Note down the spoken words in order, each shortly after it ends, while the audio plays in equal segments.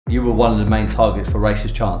you were one of the main targets for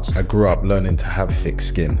racist chants. I grew up learning to have thick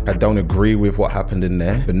skin. I don't agree with what happened in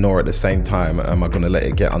there, but nor at the same time am I going to let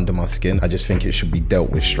it get under my skin. I just think it should be dealt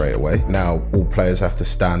with straight away. Now, all players have to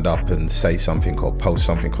stand up and say something or post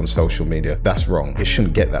something on social media. That's wrong. It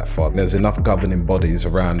shouldn't get that far. There's enough governing bodies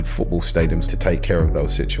around football stadiums to take care of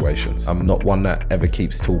those situations. I'm not one that ever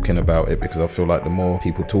keeps talking about it, because I feel like the more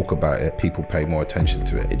people talk about it, people pay more attention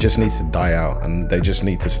to it. It just needs to die out, and they just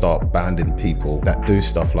need to start banning people that do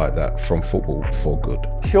stuff like that from football for good.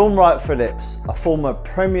 Shaun Wright-Phillips, a former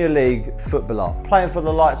Premier League footballer, playing for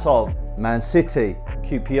the likes of Man City,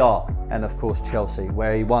 QPR, and of course Chelsea,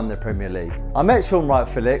 where he won the Premier League. I met Shaun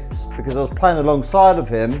Wright-Phillips because I was playing alongside of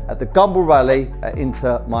him at the Gumbel Rally at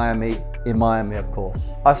Inter Miami, in Miami of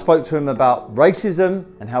course. I spoke to him about racism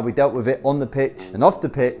and how we dealt with it on the pitch and off the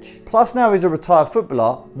pitch. Plus, now he's a retired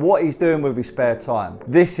footballer, what he's doing with his spare time.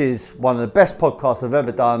 This is one of the best podcasts I've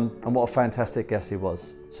ever done, and what a fantastic guest he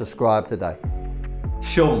was. Subscribe today.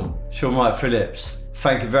 Shaun Wright-Phillips,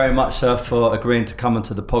 thank you very much, sir, for agreeing to come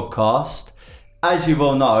onto the podcast. As you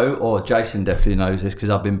all know, or Jason definitely knows this because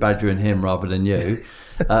I've been badgering him rather than you,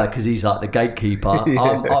 because he's like the gatekeeper.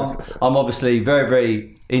 Yes. I'm obviously very,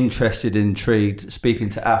 very interested, intrigued, speaking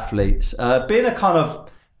to athletes. Being a kind of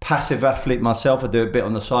passive athlete myself, I do a bit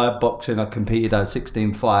on the side, boxing, I competed at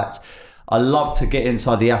 16 fights. I love to get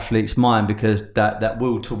inside the athlete's mind because that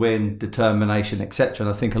will to win, determination, etc.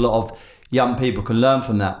 And I think a lot of young people can learn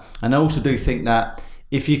from that. And I also do think that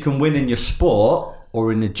if you can win in your sport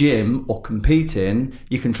or in the gym or competing,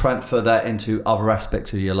 you can transfer that into other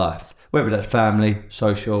aspects of your life, whether that's family,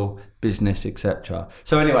 social, business, etc.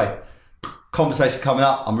 So anyway, conversation coming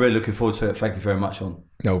up. I'm really looking forward to it. Thank you very much, Shaun.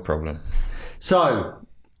 No problem. So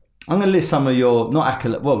I'm going to list some of your, not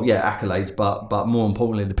accolades, well, yeah, accolades, but more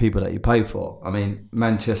importantly, the people that you pay for. I mean,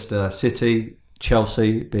 Manchester City,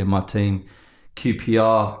 Chelsea being my team,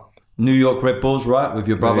 QPR, New York Red Bulls, right, with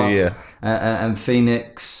your brother? Yeah. And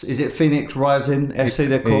Phoenix, is it Phoenix Rising FC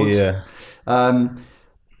they're called? Yeah.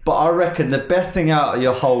 But I reckon the best thing out of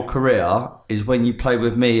your whole career is when you played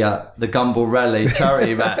with me at the Gumbel Rally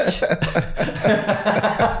charity match.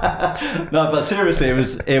 No, but seriously,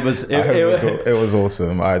 it was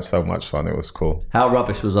awesome. I had so much fun. It was cool. How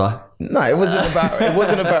rubbish was I? No, it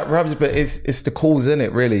wasn't about rubbish, but it's the cause in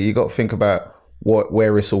it. Really, you got to think about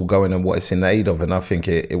where it's all going and what it's in aid of. And I think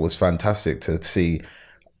it was fantastic to see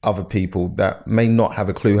other people that may not have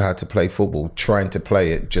a clue how to play football trying to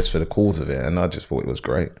play it just for the cause of it, and I just thought it was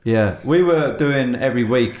great. Yeah, we were doing every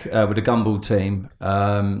week with the Gumbel team,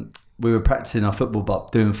 we were practicing our football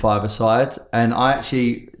but doing five-a-side, and I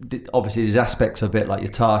actually did, obviously there's aspects of it like your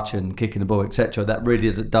touch and kicking the ball, etc., that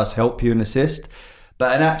really does help you and assist,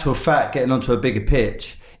 but in actual fact, getting onto a bigger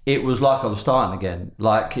pitch, it was like I was starting again.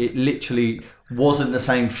 Like, it literally wasn't the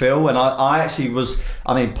same feel. And I actually was,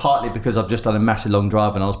 I mean, partly because I've just done a massive long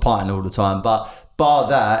drive and I was partying all the time, but bar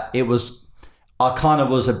that, I kind of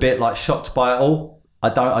was a bit like shocked by it all. I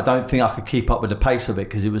don't think I could keep up with the pace of it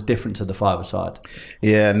because it was different to the five-a-side.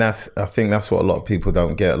 Yeah, and I think that's what a lot of people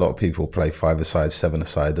don't get. A lot of people play five-a-side,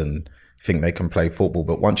 seven-a-side and think they can play football.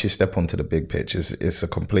 But once you step onto the big pitch, it's a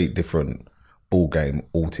complete different ball game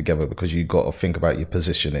altogether, because you've got to think about your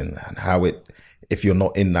positioning and how it, if you're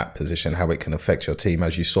not in that position, how it can affect your team.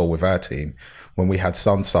 As you saw with our team, when we had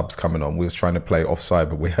some subs coming on, we was trying to play offside,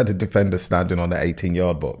 but we had a defender standing on the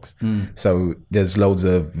 18-yard box. So there's loads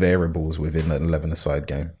of variables within an 11-a-side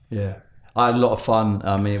game. Yeah, I had a lot of fun.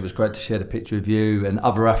 I mean, it was great to share the picture with you and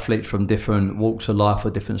other athletes from different walks of life or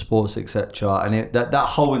different sports, etc. And that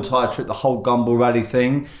whole entire trip, the whole Gumbel Rally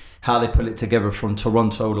thing, how they put it together from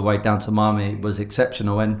Toronto all the way down to Miami was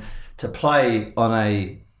exceptional. And to play on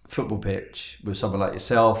a football pitch with someone like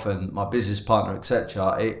yourself and my business partner,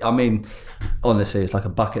 etc., I mean, honestly, it's like a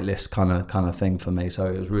bucket list kind of thing for me. So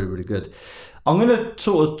it was really, really good. I'm going to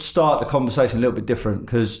sort of start the conversation a little bit different,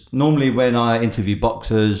 because normally when I interview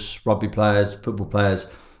boxers, rugby players, football players,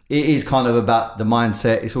 it is kind of about the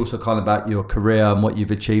mindset. It's also kind of about your career and what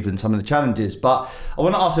you've achieved and some of the challenges. But I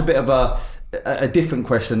want to ask a bit of a different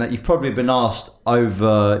question that you've probably been asked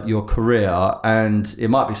over your career, and it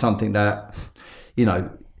might be something that, you know,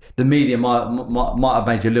 the media might have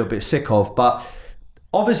made you a little bit sick of, but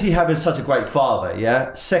obviously having such a great father,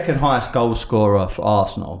 yeah, second highest goal scorer for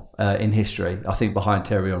Arsenal in history, I think, behind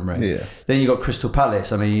Thierry Henry. Yeah. Then you got Crystal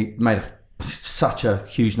Palace. I mean, he made such a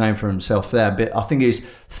huge name for himself there, but I think he's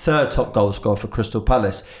third top goal scorer for Crystal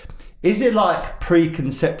Palace. Is it like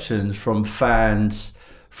preconceptions from fans,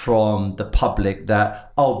 from the public,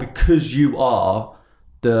 that, oh, because you are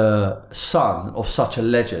the son of such a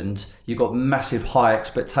legend, you've got massive high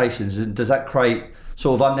expectations, and does that create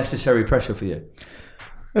sort of unnecessary pressure for you?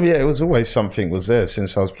 Yeah, it was always something was there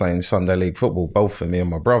since I was playing Sunday League football, both for me and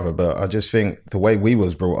my brother. But I just think the way we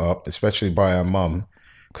was brought up, especially by our mum,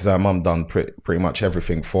 because our mum done pretty much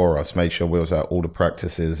everything for us, made sure we was at all the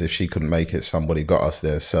practices. If she couldn't make it, somebody got us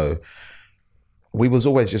there. So we was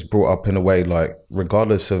always just brought up in a way, like,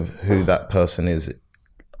 regardless of who that person is,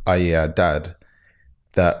 i.e. our dad,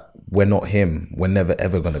 that we're not him. We're never,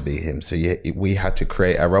 ever going to be him. So we had to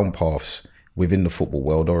create our own paths within the football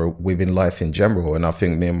world or within life in general. And I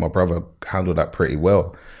think me and my brother handled that pretty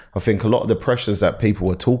well. I think a lot of the pressures that people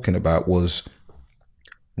were talking about was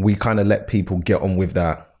we kind of let people get on with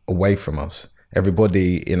that away from us.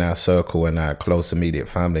 Everybody in our circle and our close immediate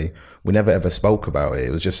family, we never ever spoke about it.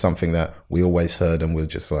 It was just something that we always heard and we were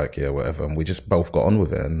just like, yeah, whatever. And we just both got on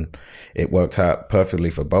with it and it worked out perfectly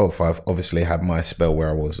for both. I've obviously had my spell where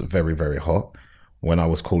I was very, very hot. When I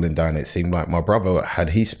was cooling down, it seemed like my brother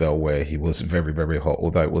had his spell where he was very, very hot,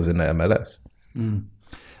 although it was in the MLS. Mm.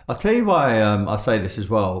 I'll tell you why I say this as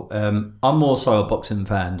well. I'm also a boxing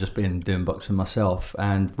fan, just been doing boxing myself.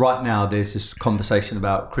 And right now there's this conversation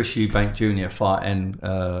about Chris Eubank Jr. fighting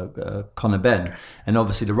Conor Benn. And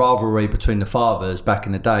obviously the rivalry between the fathers back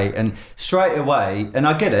in the day. And straight away, and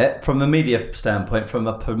I get it, from a media standpoint, from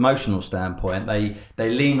a promotional standpoint, they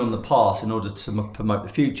lean on the past in order to promote the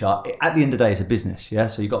future. At the end of the day, it's a business, yeah?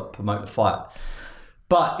 So you've got to promote the fight.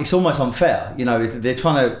 But it's almost unfair. You know, they're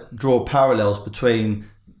trying to draw parallels between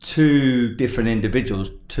two different individuals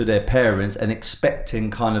to their parents and expecting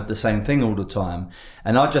kind of the same thing all the time.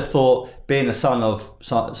 And I just thought, being a son of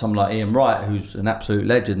someone like Ian Wright, who's an absolute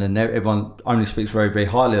legend and everyone only speaks very, very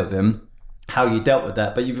highly of him, how you dealt with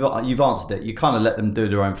that. But you've answered it. You kind of let them do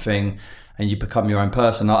their own thing and you become your own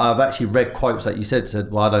person. I've actually read quotes that you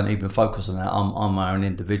said, well, I don't even focus on that. I'm my own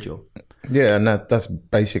individual. Yeah, and that's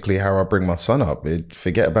basically how I bring my son up.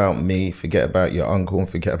 Forget about me, forget about your uncle, and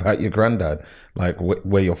forget about your granddad. Like,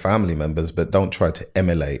 we're your family members, but don't try to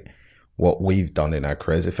emulate what we've done in our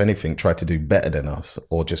careers. If anything, try to do better than us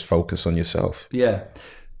or just focus on yourself. Yeah.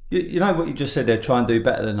 You know what you just said there, try and do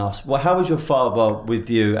better than us. Well, how was your father with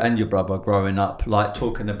you and your brother growing up? Like,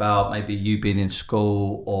 talking about maybe you being in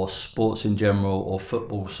school or sports in general or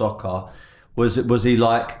football, soccer. Was he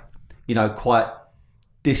like, you know, quite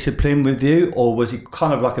discipline with you, or was he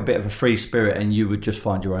kind of like a bit of a free spirit and you would just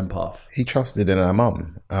find your own path? He trusted in our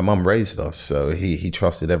mum. Our mum raised us, so he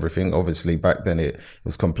trusted everything. Obviously back then it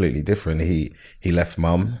was completely different. He left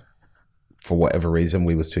mum for whatever reason.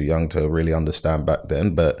 We was too young to really understand back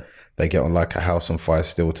then, but they get on like a house on fire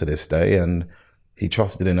still to this day, and he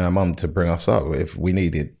trusted in our mum to bring us up. If we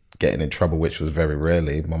needed getting in trouble, which was very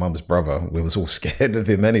rarely, my mum's brother, we was all scared of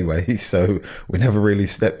him anyway, so we never really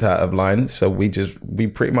stepped out of line. So we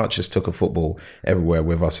pretty much just took a football everywhere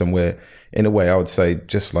with us, and we're, in a way, I would say,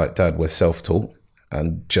 just like dad, we're self-taught,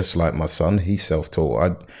 and just like my son, he's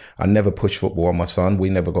self-taught. I never pushed football on my son.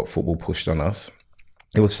 We never got football pushed on us.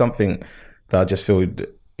 It was something that I just feel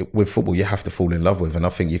with football you have to fall in love with, and I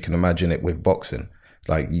think you can imagine it with boxing.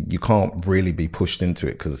 Like, you can't really be pushed into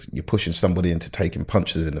it because you're pushing somebody into taking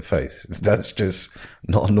punches in the face. That's just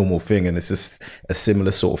not a normal thing. And it's just a similar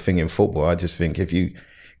sort of thing in football. I just think if you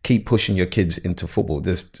keep pushing your kids into football,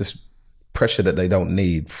 there's just pressure that they don't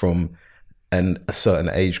need from a certain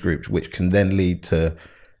age group, which can then lead to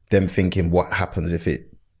them thinking what happens if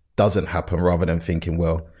it doesn't happen, rather than thinking,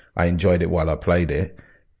 well, I enjoyed it while I played it.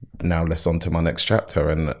 Now let's on to my next chapter.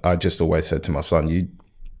 And I just always said to my son,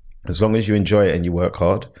 as long as you enjoy it and you work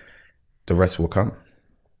hard, the rest will come.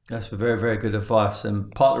 That's very, very good advice.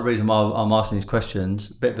 And part of the reason why I'm asking these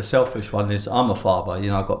questions, a bit of a selfish one, is I'm a father.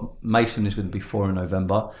 You know, I've got Mason, who's going to be 4 in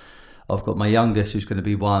November. I've got my youngest, who's going to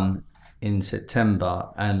be 1 in September.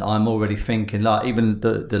 And I'm already thinking, like, even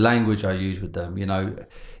the language I use with them, you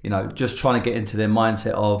know, just trying to get into their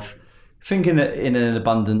mindset of thinking that in an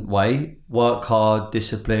abundant way, work hard,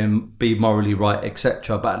 discipline, be morally right,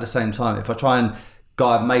 etc. But at the same time, if I try and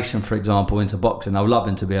guide Mason, for example, into boxing, I would love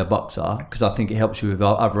him to be a boxer because I think it helps you with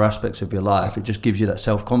other aspects of your life. It just gives you that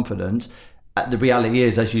self-confidence. The reality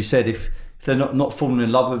is, as you said, if they're not falling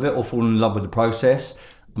in love with it or falling in love with the process,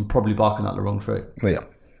 I'm probably barking up the wrong tree. Yeah.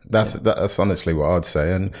 That's honestly what I'd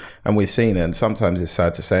say. And we've seen it, and sometimes it's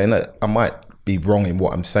sad to say, and I might be wrong in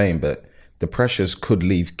what I'm saying, but the pressures could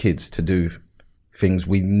leave kids to do things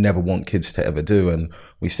we never want kids to ever do. And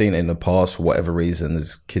we've seen it in the past, for whatever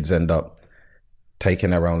reasons, kids end up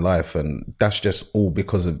taking their own life, and that's just all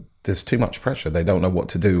because of there's too much pressure. They don't know what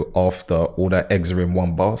to do after all their eggs are in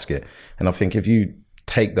one basket. And I think if you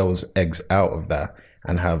take those eggs out of that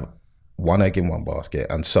and have one egg in one basket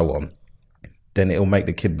and so on, then it'll make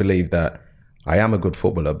the kid believe that I am a good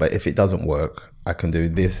footballer, but if it doesn't work, I can do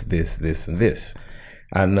this, this, this, and this.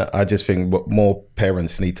 And I just think what more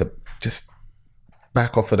parents need to just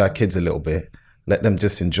back off of their kids a little bit. Let them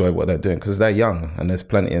just enjoy what they're doing because they're young and there's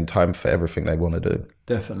plenty of time for everything they want to do.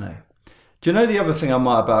 Definitely. Do you know the other thing I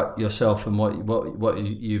might about yourself and what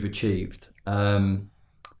you've achieved? And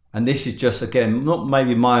this is just, again, not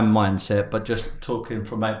maybe my mindset, but just talking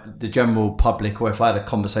from the general public, or if I had a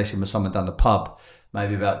conversation with someone down the pub,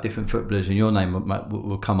 maybe about different footballers and your name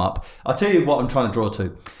will come up. I'll tell you what I'm trying to draw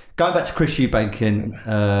to. Going back to Chris Eubank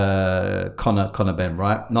and Connor Benn,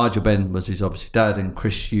 right? Nigel Benn was his obviously dad, and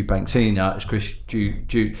Chris Eubank Sr. is Chris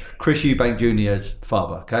Eubank Jr.'s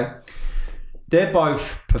father, okay? They're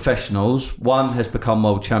both professionals. One has become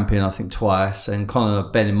world champion, I think, twice, and Conor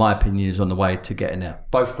Benn, in my opinion, is on the way to getting there.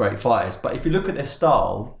 Both great fighters. But if you look at their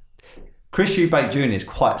style, Chris Eubank Jr. is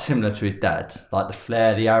quite similar to his dad, like the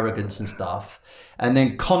flair, the arrogance and stuff. And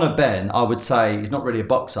then Conor Benn, I would say, he's not really a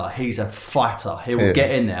boxer. He's a fighter. He will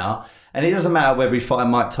get in there. And it doesn't matter whether he's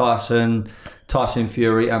fighting Mike Tyson, Tyson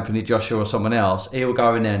Fury, Anthony Joshua or someone else. He will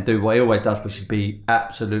go in there and do what he always does, which is be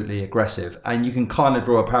absolutely aggressive. And you can kind of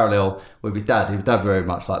draw a parallel with his dad. His dad very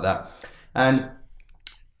much like that. And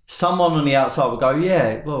someone on the outside will go,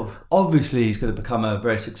 yeah, well, obviously he's going to become a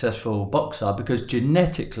very successful boxer because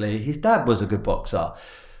genetically his dad was a good boxer.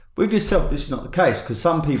 With yourself, this is not the case because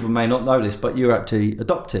some people may not know this, but you're actually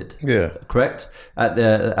adopted, correct? At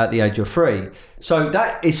the age of 3. So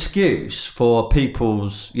that excuse for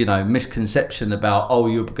people's, misconception about, oh,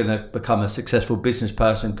 you're going to become a successful business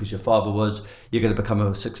person because your father was, you're going to become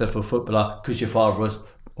a successful footballer because your father was,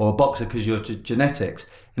 or a boxer because your genetics.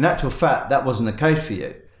 In actual fact, that wasn't the case for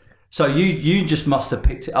you. So you just must have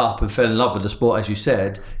picked it up and fell in love with the sport, as you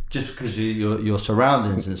said, just because of your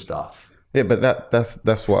surroundings and stuff. Yeah, but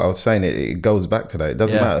that's what I was saying. It goes back to that. It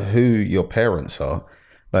doesn't matter who your parents are.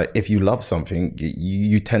 Like, if you love something,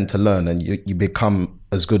 you tend to learn and you become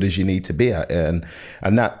as good as you need to be at it.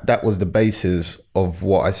 And that was the basis of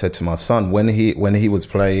what I said to my son when he was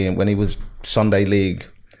playing, when he was Sunday League.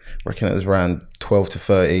 I reckon it was around 12 to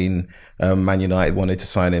 13. Man United wanted to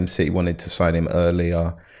sign him. City wanted to sign him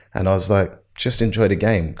earlier. And I was like, just enjoy the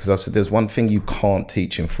game. Because I said, there's one thing you can't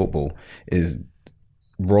teach in football is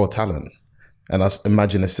raw talent. And I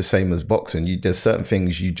imagine it's the same as boxing. There's certain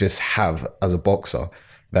things you just have as a boxer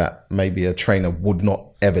that maybe a trainer would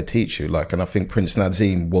not ever teach you. And I think Prince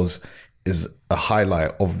Nazim is a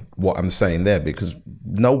highlight of what I'm saying there, because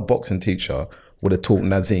no boxing teacher would have taught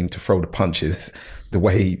Nazim to throw the punches the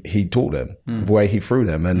way he taught them, the way he threw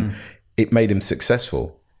them. And it made him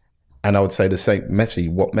successful. And I would say the same, Messi,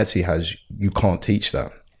 what Messi has, you can't teach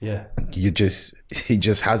that. Yeah. He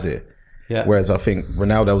just has it. Yeah. Whereas I think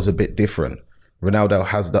Ronaldo was a bit different. Ronaldo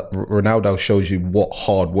has that. Ronaldo shows you what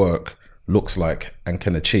hard work looks like and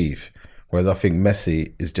can achieve. Whereas I think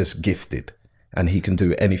Messi is just gifted and he can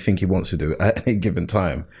do anything he wants to do at any given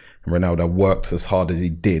time. And Ronaldo worked as hard as he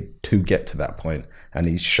did to get to that point, and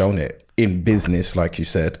he's shown it in business, like you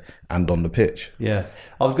said, and on the pitch. Yeah.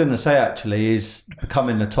 I was going to say, actually, is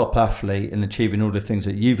becoming the top athlete and achieving all the things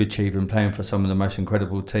that you've achieved and playing for some of the most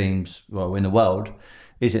incredible teams, in the world.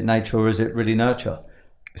 Is it nature or is it really nurture?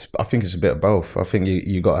 I think it's a bit of both. I think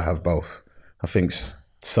you got to have both. I think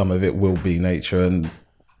some of it will be nature, and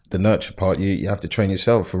the nurture part, you have to train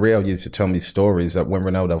yourself. Rio used to tell me stories that when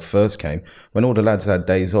Ronaldo first came, when all the lads had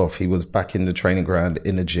days off, he was back in the training ground,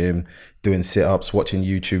 in the gym, doing sit-ups, watching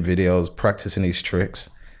YouTube videos, practicing his tricks.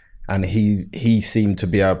 And he seemed to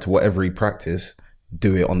be able to, whatever he practiced,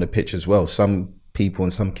 do it on the pitch as well. Some people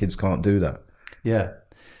and some kids can't do that. Yeah.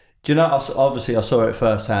 Do you know, obviously I saw it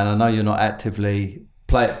firsthand. I know you're not actively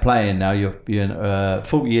playing now. You're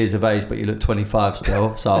 40 years of age, but you look 25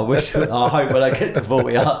 still. So I hope when I get to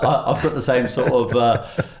 40, I've got the same sort of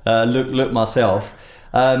look myself.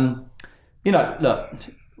 Look,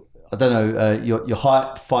 I don't know, your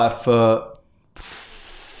height, 5 foot.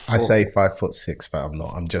 I say 5'6", but I'm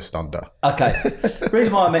not. I'm just under. Okay. The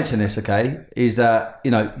reason why I mention this, is that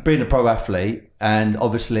being a pro athlete and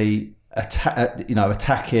obviously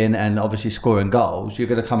attacking and obviously scoring goals, you're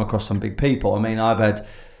going to come across some big people. I mean, I've had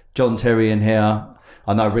John Terry in here.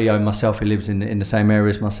 I know Rio myself, he lives in the same area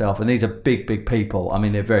as myself, and these are big people. I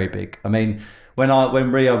mean, they're very big. I mean,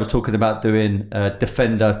 when Rio was talking about doing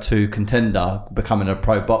defender to contender, becoming a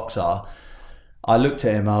pro boxer, I looked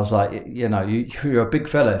at him, I was like, you're a big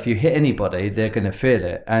fella. If you hit anybody, they're going to feel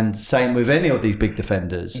it. And same with any of these big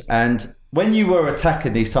defenders. And when you were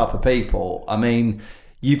attacking these type of people, I mean,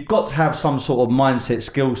 you've got to have some sort of mindset,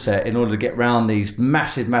 skill set in order to get around these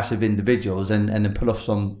massive individuals and then pull off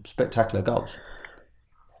some spectacular goals.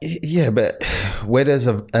 Yeah, but where there's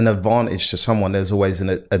an advantage to someone, there's always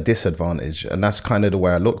a disadvantage. And that's kind of the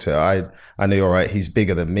way I looked at it. I knew, all right, he's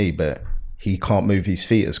bigger than me, but he can't move his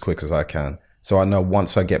feet as quick as I can. So I know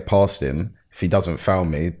once I get past him, if he doesn't foul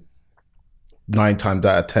me, 9 times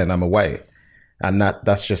out of 10, I'm away. And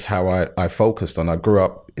that's just how I focused on. I grew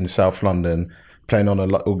up in South London playing on a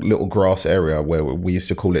little grass area where we used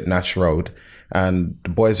to call it Nash Road. And the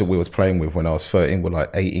boys that we was playing with when I was 13 were like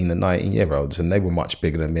 18 and 19-year-olds, and they were much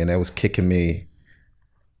bigger than me, and they was kicking me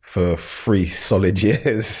for 3 solid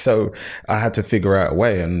years. So I had to figure out a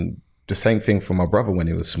way. And the same thing for my brother when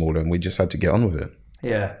he was smaller, and we just had to get on with it.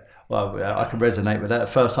 Yeah. Well, I can resonate with that. The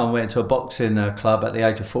first time I went into a boxing club at the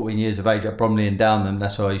age of 14 years of age at Bromley and Downham,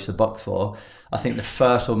 that's where I used to box for. I think the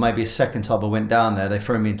first or maybe a second time I went down there, they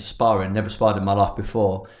threw me into sparring. Never sparred in my life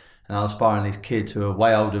before. And I was sparring these kids who were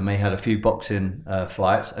way older than me, had a few boxing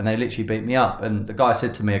fights, and they literally beat me up. And the guy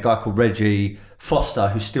said to me, a guy called Reggie Foster,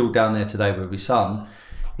 who's still down there today with his son,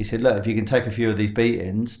 he said, look, if you can take a few of these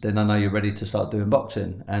beatings, then I know you're ready to start doing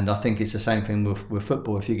boxing. And I think it's the same thing with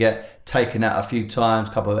football. If you get taken out a few times,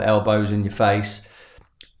 a couple of elbows in your face,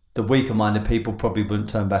 the weaker-minded people probably wouldn't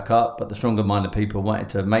turn back up, but the stronger-minded people wanting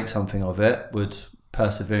to make something of it would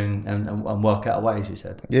persevere and work out a way, as you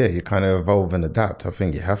said. Yeah, you kind of evolve and adapt. I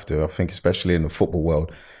think you have to. I think especially in the football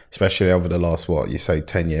world, especially over the last,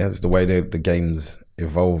 10 years, the way the game's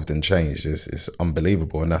evolved and changed is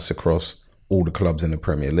unbelievable. And that's across all the clubs in the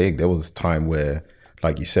Premier League. There was a time where,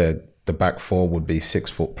 like you said, the back four would be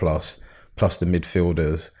 6 foot plus the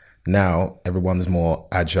midfielders. Now everyone's more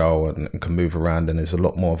agile and can move around, and there's a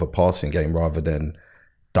lot more of a passing game rather than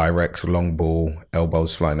direct long ball,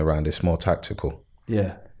 elbows flying around. It's more tactical.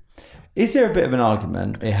 Yeah. Is there a bit of an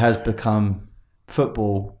argument? It has become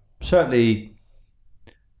football, certainly,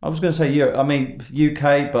 I was going to say Europe. I mean,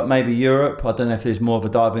 UK, but maybe Europe. I don't know if there's more of a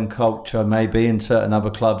diving culture, maybe in certain other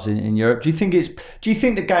clubs in Europe. Do you think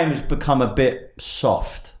the game has become a bit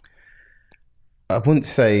soft? I wouldn't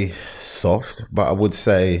say soft, but I would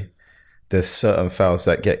say there's certain fouls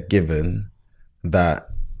that get given that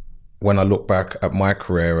when I look back at my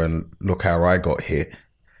career and look how I got hit,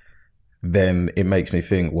 then it makes me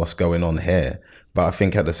think what's going on here. But I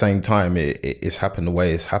think at the same time, it's happened the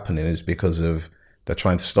way it's happening is because of they're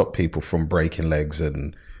trying to stop people from breaking legs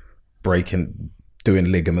and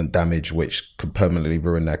doing ligament damage, which could permanently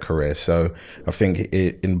ruin their career. So I think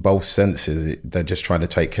in both senses, they're just trying to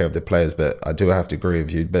take care of the players. But I do have to agree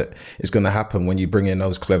with you. But it's going to happen when you bring in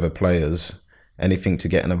those clever players, anything to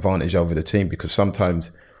get an advantage over the team, because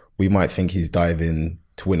sometimes we might think he's diving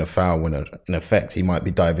to win a foul when in effect he might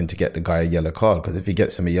be diving to get the guy a yellow card, because if he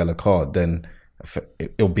gets him a yellow card, then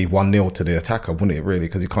it'll be 1-0 to the attacker, wouldn't it, really?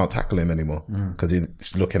 Because you can't tackle him anymore because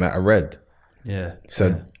he's looking at a red. Yeah.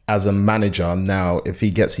 So as a manager now, if he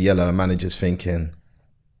gets a yellow, a manager's thinking,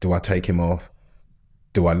 do I take him off?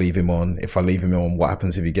 Do I leave him on? If I leave him on, what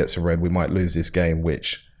happens if he gets a red? We might lose this game,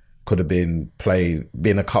 which could have been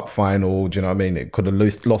a cup final. Do you know what I mean? It could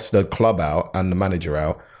have lost the club out and the manager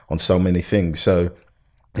out on so many things. So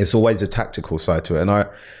it's always a tactical side to it. And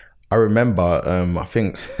I remember, I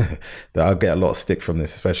think that I get a lot of stick from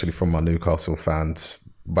this, especially from my Newcastle fans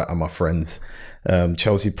and my friends.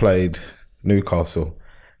 Chelsea played Newcastle,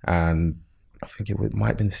 and I think it might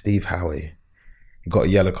have been Steve Howie. He got a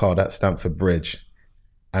yellow card at Stamford Bridge,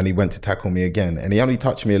 and he went to tackle me again. And he only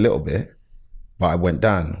touched me a little bit, but I went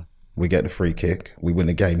down. We get the free kick. We win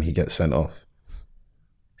the game. He gets sent off.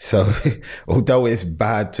 So although it's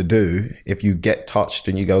bad to do, if you get touched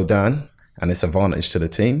and you go down, and it's advantage to the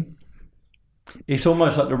team, it's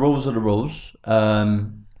almost like the rules are the rules.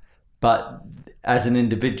 But as an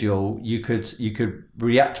individual, you could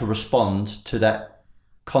react or respond to that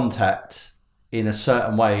contact in a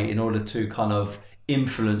certain way in order to kind of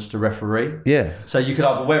influence the referee. Yeah. So you could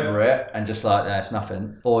either weather it and just like, it's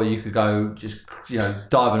nothing, or you could go just,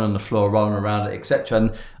 diving on the floor, rolling around it, etc.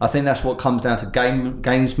 And I think that's what comes down to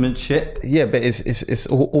gamesmanship. Yeah, but it's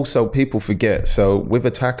also people forget. So with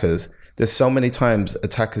attackers, there's so many times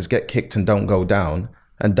attackers get kicked and don't go down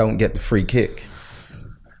and don't get the free kick.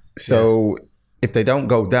 So if they don't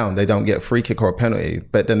go down, they don't get a free kick or a penalty.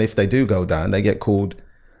 But then if they do go down, they get called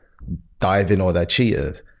diving or they're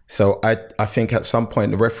cheaters. So I think at some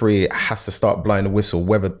point the referee has to start blowing the whistle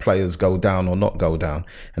whether players go down or not go down.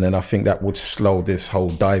 And then I think that would slow this whole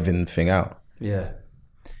diving thing out. Yeah.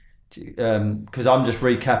 Because I'm just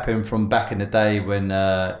recapping from back in the day when,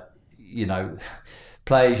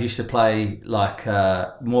 players used to play like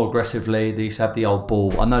more aggressively. They used to have the old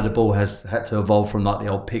ball. I know the ball has had to evolve from like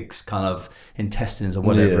the old pig's kind of intestines or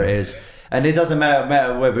whatever it is. And it doesn't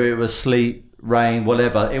matter whether it was sleet, rain,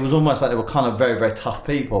 whatever. It was almost like they were kind of very, very tough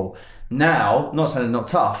people. Now, not saying they're not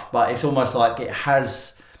tough, but it's almost like I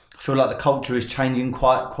feel like the culture is changing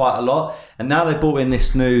quite a lot. And now they brought in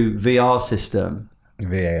this new VR system,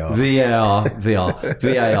 VAR. VAR.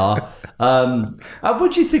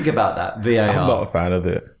 What do you think about that, VAR? I'm not a fan of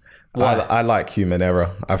it. I like human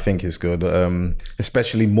error. I think it's good,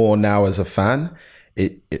 especially more now as a fan.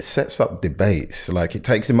 It sets up debates. Like, it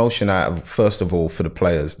takes emotion out of, first of all, for the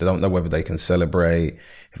players. They don't know whether they can celebrate.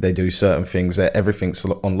 If they do certain things, everything's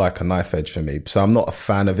on like a knife edge for me. So I'm not a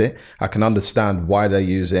fan of it. I can understand why they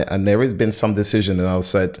use it. And there has been some decision, and I've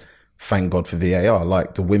said, thank God for VAR.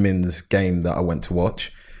 Like the women's game that I went to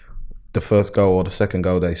watch, the first goal or the second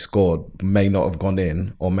goal they scored may not have gone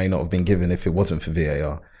in or may not have been given if it wasn't for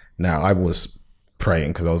VAR. Now, I was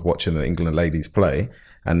praying because I was watching the England ladies play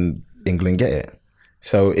and England get it.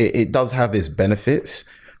 So it does have its benefits,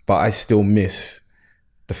 but I still miss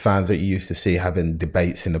the fans that you used to see having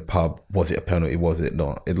debates in the pub. Was it a penalty? Was it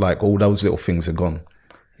not? Like, all those little things are gone.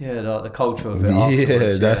 Yeah, the culture of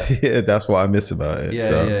it. That's what I miss about it.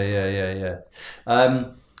 Yeah.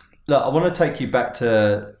 Look, I want to take you back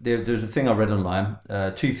to, there's a thing I read online,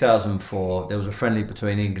 2004, there was a friendly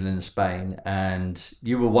between England and Spain, and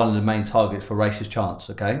you were one of the main targets for racist chants,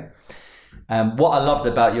 okay? And what I loved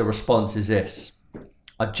about your response is this: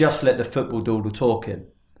 I just let the football do all the talking.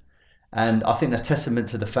 And I think that's testament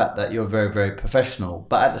to the fact that you're very, very professional.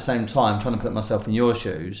 But at the same time, trying to put myself in your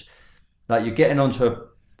shoes, like, you're getting onto a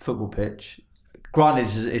football pitch. Granted,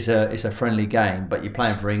 it's a friendly game, but you're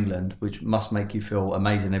playing for England, which must make you feel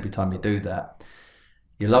amazing every time you do that.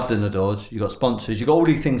 You're loved and adored, you've got sponsors, you've got all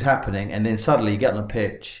these things happening, and then suddenly you get on a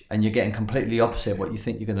pitch and you're getting completely opposite what you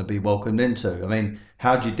think you're going to be welcomed into. I mean,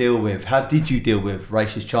 how did you deal with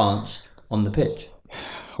racist chants on the pitch?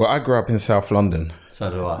 Well, I grew up in South London.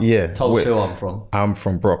 So do I. Yeah. Tulsa I'm from. I'm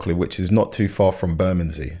from Brockley, which is not too far from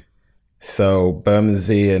Bermondsey. So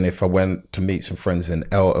Bermondsey, and if I went to meet some friends in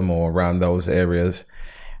Eltham or around those areas,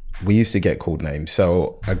 we used to get called names.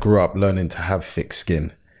 So I grew up learning to have thick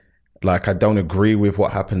skin. Like, I don't agree with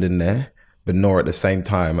what happened in there, but nor at the same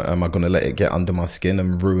time am I going to let it get under my skin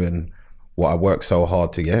and ruin what I worked so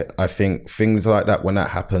hard to get. I think things like that, when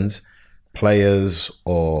that happens, players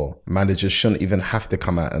or managers shouldn't even have to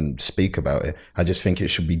come out and speak about it. I just think it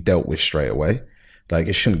should be dealt with straight away. Like,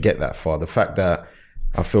 it shouldn't get that far. The fact that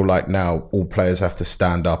I feel like now all players have to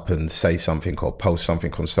stand up and say something or post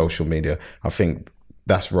something on social media, I think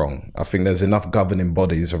that's wrong. I think there's enough governing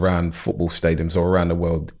bodies around football stadiums or around the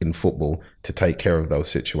world in football to take care of those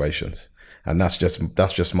situations. And that's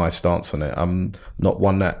just my stance on it. I'm not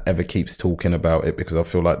one that ever keeps talking about it, because I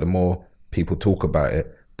feel like the more people talk about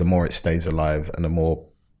it, the more it stays alive and the more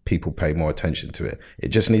people pay more attention to it. It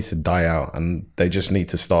just needs to die out, and they just need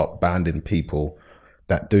to start banning people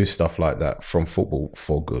that do stuff like that from football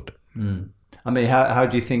for good. I mean, how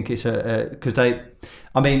do you think it's because I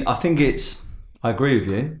think I agree with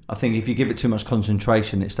you. I think if you give it too much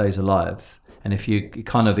concentration, it stays alive. And if you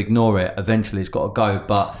kind of ignore it, eventually it's got to go.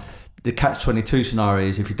 But the catch-22 scenario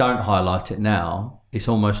is, if you don't highlight it now, it's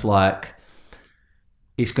almost like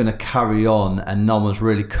it's going to carry on and no one's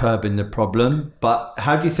really curbing the problem. But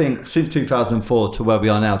how do you think, since 2004 to where we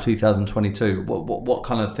are now, 2022, what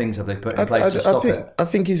kind of things have they put in place to stop it? I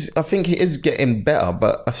think it is getting better,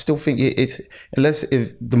 but I still think it's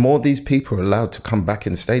if the more these people are allowed to come back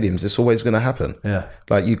in stadiums, it's always going to happen. Yeah,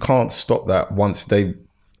 like, you can't stop that once they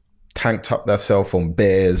tanked up themselves on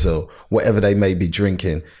beers or whatever they may be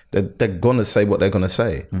drinking. They're gonna say what they're gonna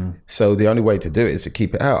say. So the only way to do it is to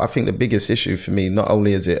keep it out. I think the biggest issue for me, not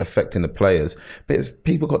only is it affecting the players, but it's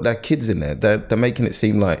people got their kids in there. They're making it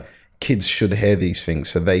seem like kids should hear these things,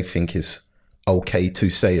 so they think it's okay to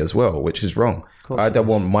say as well, which is wrong. I don't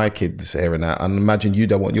want my kids hearing that, and imagine you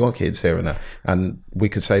don't want your kids hearing that. And we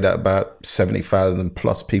could say that about 70,000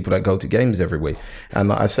 plus people that go to games every week.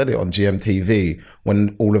 And I said it on GMTV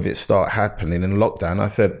when all of it started happening in lockdown. I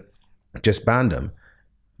said, just ban them,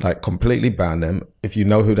 like completely ban them. If you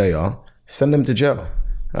know who they are, send them to jail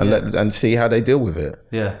and and see how they deal with it.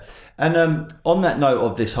 Yeah. And on that note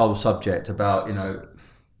of this whole subject about,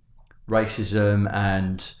 racism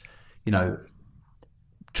and,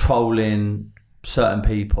 trolling certain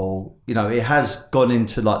people, it has gone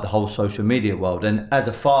into like the whole social media world. And as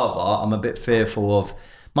a father, I'm a bit fearful of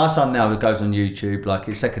my son now, who goes on YouTube, like,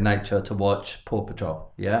 it's second nature to watch Paw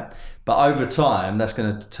Patrol, yeah? But over time, that's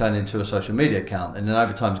going to turn into a social media account, and then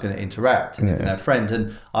over time, he's going to interact and have friends.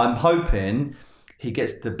 And I'm hoping he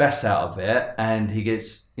gets the best out of it, and he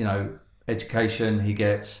gets, education, he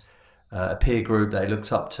gets a peer group that he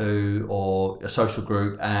looks up to, or a social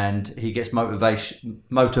group, and he gets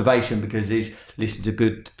motivation because he's listened to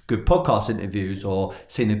good podcast interviews or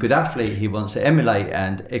seen a good athlete he wants to emulate,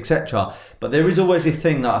 and etc. But there is always a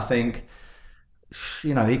thing that I think,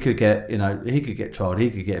 he could get trolled,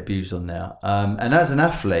 he could get abused on there. And as an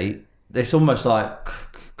athlete, it's almost like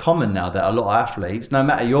common now that a lot of athletes, no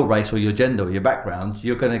matter your race or your gender or your background,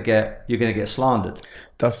 you're gonna get slandered.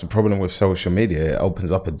 That's the problem with social media. It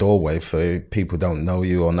opens up a doorway for people who don't know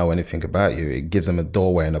you or know anything about you. It gives them a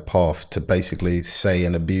doorway and a path to basically say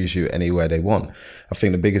and abuse you anywhere they want. I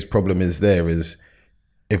think the biggest problem is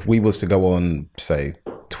if we was to go on, say,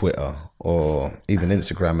 Twitter or even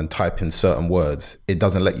Instagram and type in certain words, it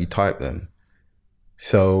doesn't let you type them.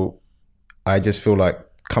 So I just feel like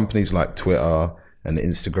companies like Twitter and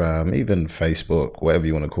Instagram, even Facebook, whatever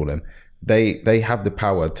you want to call them, they have the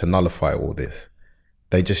power to nullify all this.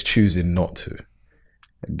 They just choosing not to.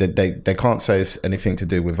 They can't say it's anything to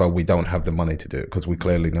do with, oh, we don't have the money to do it, because we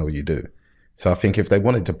clearly know you do. So I think if they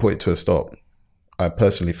wanted to put it to a stop, I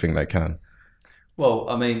personally think they can. Well,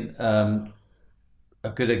 I mean, a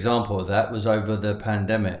good example of that was over the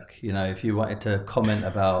pandemic. You know, if you wanted to comment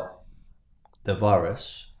about the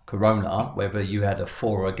virus, Corona, whether you had a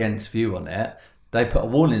for or against view on it, they put a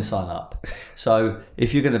warning sign up. So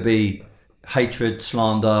if you're going to be hatred,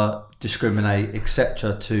 slander, discriminate,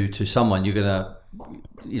 etc. to someone, you're going to,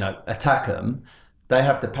 attack them. They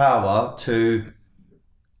have the power to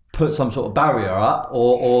put some sort of barrier up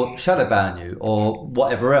or shadow ban you or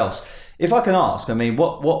whatever else. If I can ask, I mean,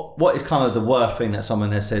 what is kind of the worst thing that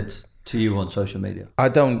someone has said to you on social media? I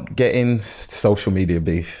don't get in social media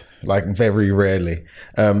beef. Like, very rarely.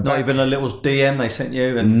 Not even a little DM they sent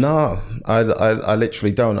you? No, I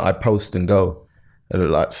literally don't. I post and go.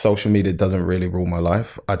 Like, social media doesn't really rule my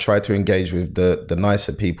life. I try to engage with the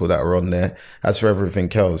nicer people that are on there. As for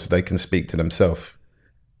everything else, they can speak to themselves.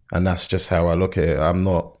 And that's just how I look at it.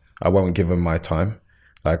 I won't give them my time.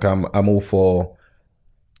 Like, I'm all for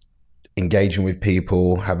engaging with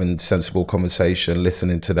people, having sensible conversation,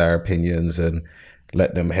 listening to their opinions and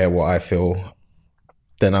let them hear what I feel.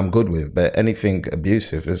 Then I'm good with. But anything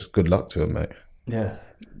abusive, is good luck to them, mate. Yeah.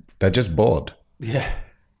 They're just bored. Yeah.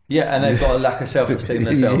 Yeah, and they've got a lack of self-esteem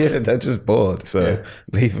themselves. Yeah, they're just bored. So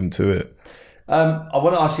leave them to it. I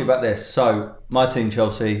want to ask you about this. So my team,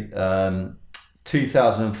 Chelsea,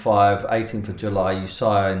 2005, 18th of July, you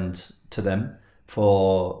signed to them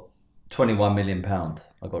for £21 million.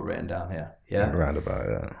 I got written down here. Yeah. Around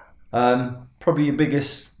about that. Probably your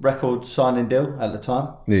biggest record signing deal at the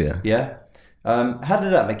time. Yeah. Yeah. How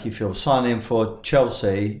did that make you feel, signing for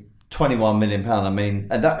Chelsea, £21 million?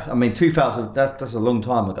 I mean, 2000. That's a long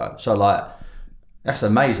time ago. So, like, that's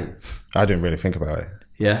amazing. I didn't really think about it.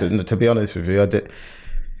 Yeah. To be honest with you,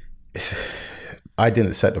 I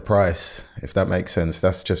didn't set the price, if that makes sense.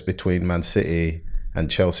 That's just between Man City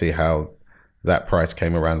and Chelsea, how that price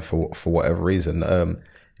came around for whatever reason.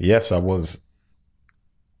 Yes, I was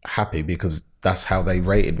happy because that's how they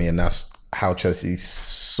rated me and that's how Chelsea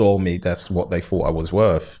saw me. That's what they thought I was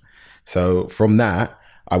worth. So from that,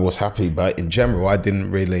 I was happy. But in general, I didn't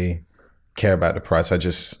really care about the price. I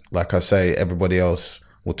just, like I say, everybody else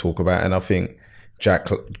will talk about it. And I think Jack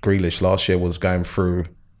Grealish last year was going through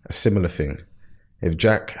a similar thing. If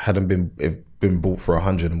Jack hadn't been bought for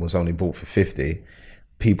 100 and was only bought for 50,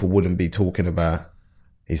 people wouldn't be talking about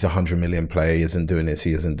he's a 100 million player, he isn't doing this,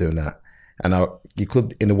 he isn't doing that. And you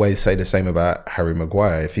could, in a way, say the same about Harry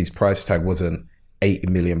Maguire. If his price tag wasn't £80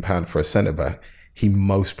 million for a centre-back, he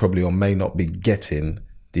most probably or may not be getting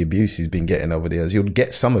the abuse he's been getting over the years. You'll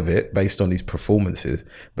get some of it based on his performances,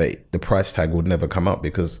 but the price tag would never come up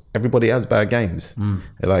because everybody has bad games.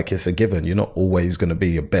 Like, it's a given. You're not always going to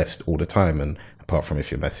be your best all the time. And apart from if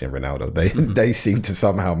you're Messi and Ronaldo, they seem to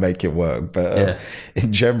somehow make it work. But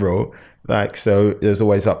in general, like, so there's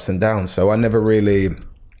always ups and downs. So I never really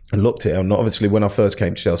looked at it. And obviously, when I first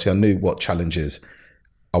came to Chelsea, I knew what challenges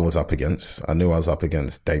I was up against. I knew I was up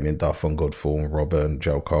against Damien Duff on good form, Robin,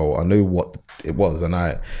 Joe Cole. I knew what it was, and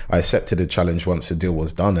I accepted the challenge once the deal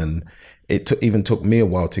was done. And it even took me a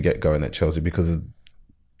while to get going at Chelsea because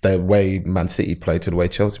the way Man City played to the way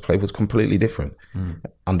Chelsea played was completely different.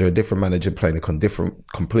 Under a different manager, playing a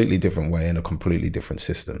completely different way in a completely different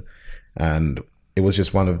system. And it was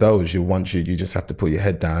just one of those. You just have to put your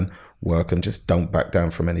head down, work, and just don't back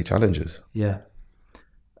down from any challenges. Yeah.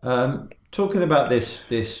 Talking about this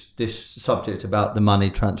subject about the money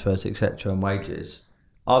transfers, etc., and wages,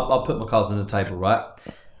 I'll put my cards on the table, right?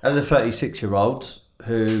 As a 36-year-old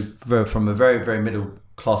who from a very, very middle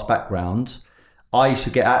class background, I used to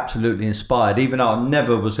get absolutely inspired, even though I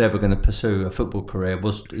never was ever going to pursue a football career.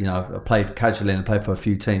 I played casually and played for a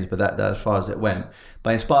few teams, but that as far as it went. But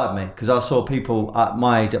it inspired me because I saw people at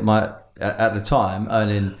my age, at the time,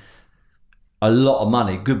 earning a lot of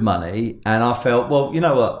money, good money, and I felt, well, you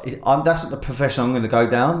know what, that's not the profession I'm going to go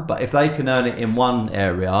down, but if they can earn it in one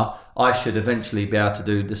area, I should eventually be able to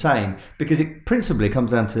do the same, because it principally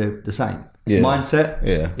comes down to the same. mindset.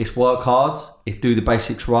 Yeah. It's work hard. It's do the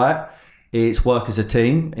basics right. It's work as a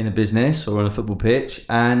team in a business or on a football pitch,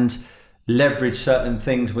 and leverage certain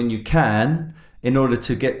things when you can in order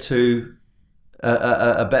to get to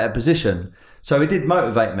a better position. So it did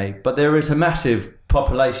motivate me, but there is a massive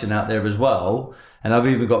population out there as well, and I've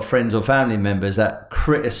even got friends or family members that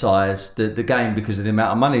criticise the game because of the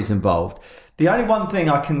amount of money's involved. The only one thing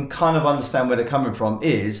I can kind of understand where they're coming from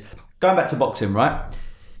is, going back to boxing, right?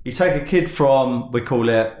 You take a kid from, we call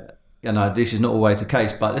it, this is not always the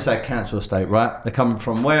case, but let's say a council estate, right? They're coming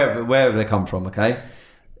from wherever they come from, okay?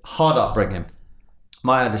 Hard upbringing.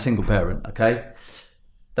 Might have a single parent, okay?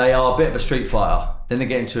 They are a bit of a street fighter. Then they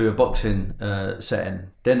get into a boxing setting.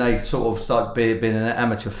 Then they sort of start being an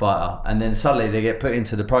amateur fighter. And then suddenly they get put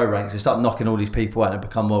into the pro ranks. They start knocking all these people out and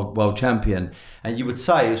become world champion. And you would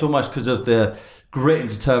say it's almost because of the grit and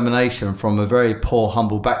determination from a very poor,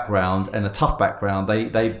 humble background and a tough background.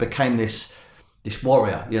 They became this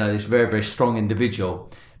warrior, this very, very strong individual.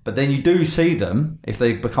 But then you do see them, if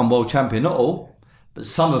they become world champion, not all, but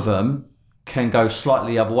some of them can go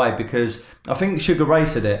slightly the other way, because I think Sugar Ray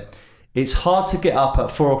said it. It's hard to get up at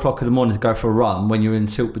 4 o'clock in the morning to go for a run when you're in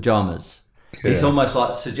silk pajamas. Yeah. It's almost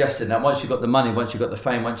like suggesting that once you've got the money, once you've got the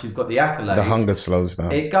fame, once you've got the accolades, the hunger slows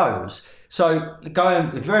down. It goes. So going,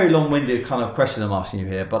 a very long-winded kind of question I'm asking you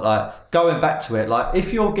here, but like going back to it, like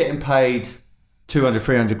if you're getting paid 200,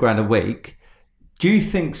 300 grand a week, do you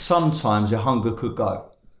think sometimes your hunger could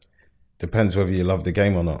go? Depends whether you love the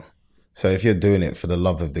game or not. So if you're doing it for the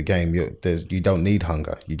love of the game, you don't need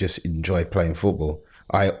hunger. You just enjoy playing football.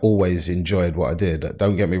 I always enjoyed what I did.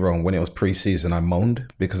 Don't get me wrong. When it was pre-season, I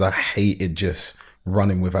moaned because I hated just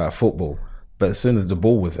running without football. But as soon as the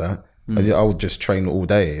ball was there, I would just train all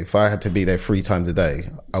day. If I had to be there 3 times a day,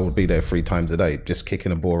 I would be there 3 times a day, just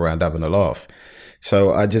kicking a ball around, having a laugh.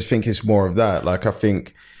 So I just think it's more of that. Like, I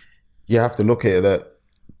think you have to look at it that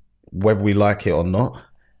whether we like it or not,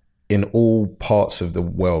 in all parts of the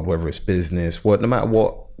world, whether it's business, no matter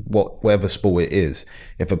whatever sport it is,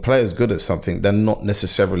 if a player's good at something, they're not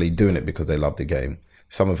necessarily doing it because they love the game.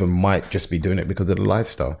 Some of them might just be doing it because of the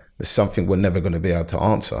lifestyle. It's something we're never going to be able to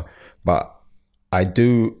answer. But I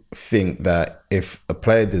do think that if a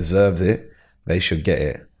player deserves it, they should get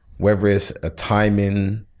it. Whether it's a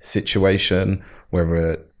timing situation,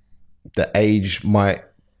 whether the age might,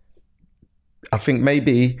 I think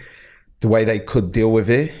maybe the way they could deal with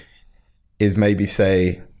it is maybe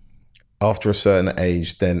say after a certain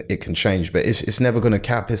age, then it can change, but it's never going to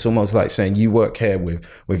cap. It's almost like saying you work here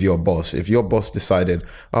with your boss. If your boss decided,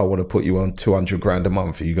 I want to put you on 200 grand a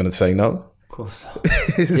month, are you going to say no? Of course.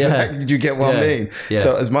 Exactly. Did you get what I mean? Yeah.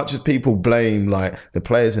 So as much as people blame like the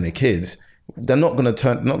players and the kids, they're not going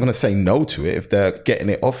to say no to it if they're getting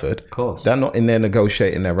it offered. Of course. They're not in there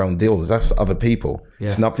negotiating their own deals. That's other people. Yeah.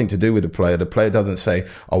 It's nothing to do with the player. The player doesn't say,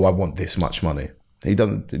 I want this much money. He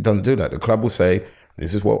doesn't do that. The club will say,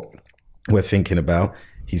 this is what we're thinking about.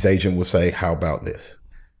 His agent will say, how about this?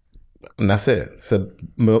 And that's it. So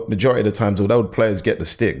majority of the times, although the players get the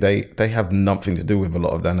stick, they have nothing to do with a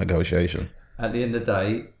lot of that negotiation. At the end of the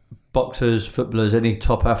day, boxers, footballers, any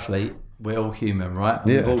top athlete, we're all human, right?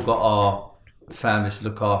 Yeah. We've all got our families to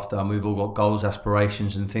look after, and we've all got goals,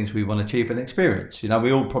 aspirations and things we want to achieve and experience.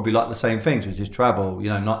 We all probably like the same things, which is travel,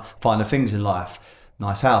 not find the things in life.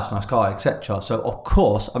 Nice house, nice car, etc. So of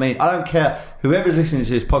course, I don't care, whoever's listening to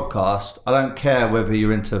this podcast, I don't care whether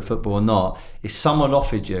you're into football or not. If someone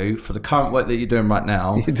offered you for the current work that you're doing right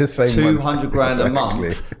now, 200 grand a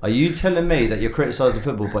month, are you telling me that you're criticising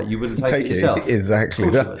football but you wouldn't take it yourself? Exactly.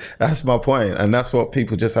 That's my point, and that's what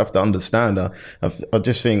people just have to understand. I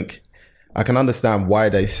just think I can understand why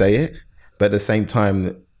they say it, but at the same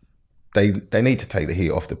time, they need to take the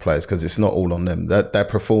heat off the players because it's not all on them. They're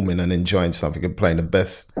performing and enjoying something and playing the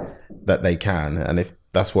best that they can. And if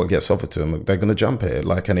that's what gets offered to them, they're going to jump at it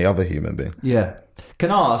like any other human being. Yeah.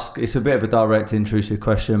 Can I ask, it's a bit of a direct, intrusive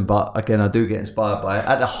question, but again, I do get inspired by it.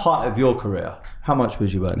 At the height of your career, how much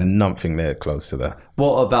was you earning? Nothing there close to that.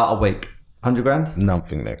 What about a week? 100 grand?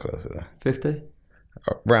 Nothing there close to that. 50?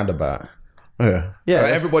 Roundabout. Yeah.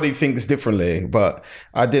 Everybody thinks differently, but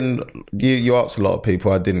I didn't. You asked a lot of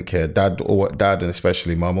people. I didn't care. Dad and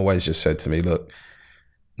especially Mum always just said to me, "Look,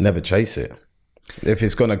 never chase it. If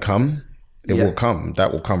it's gonna come, it will come.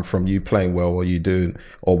 That will come from you playing well,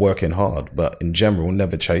 or working hard. But in general,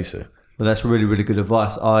 never chase it." Well, that's really, really good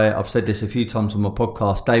advice. I've said this a few times on my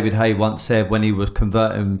podcast. David Hay once said when he was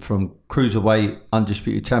converting from cruiserweight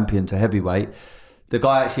undisputed champion to heavyweight, the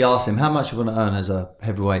guy actually asked him, "How much you want to earn as a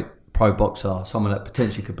heavyweight pro boxer, someone that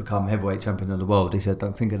potentially could become heavyweight champion of the world. He said,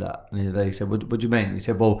 don't think of that. And he said, what do you mean? He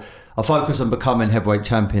said, well, I focus on becoming heavyweight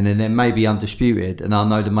champion and then maybe undisputed, and I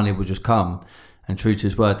know the money will just come. And true to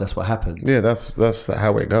his word, that's what happened. Yeah, that's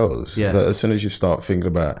how it goes. Yeah. As soon as you start thinking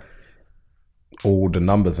about all the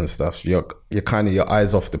numbers and stuff, you're kind of your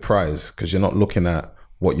eyes off the prize, because you're not looking at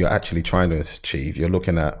what you're actually trying to achieve. You're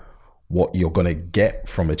looking at what you're going to get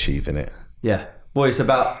from achieving it. Yeah. Well, it's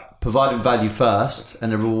about providing value first,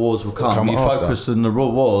 and the rewards will come. You after. focus on the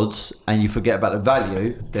rewards and you forget about the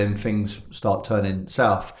value, then things start turning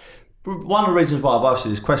south. One of the reasons why I've asked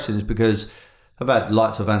you this question is because I've had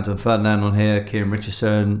lights of Anton Ferdinand on here, Kieran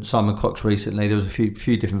Richardson, Simon Cox recently. There was a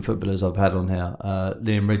few different footballers I've had on here.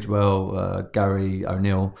 Liam Ridgewell, Gary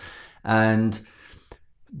O'Neill. And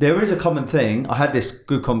there is a common thing. I had this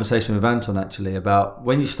good conversation with Anton actually about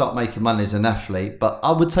when you start making money as an athlete, but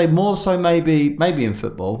I would say more so maybe in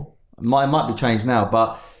football. It might be changed now,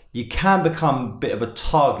 but you can become a bit of a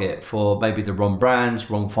target for maybe the wrong brands,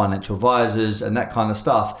 wrong financial advisors and that kind of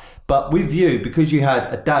stuff. But with you, because you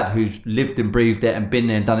had a dad who's lived and breathed it and been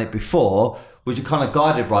there and done it before, was you kind of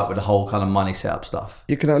guided right with the whole kind of money setup stuff?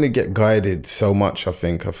 You can only get guided so much, I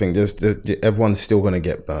think. I think everyone's still going to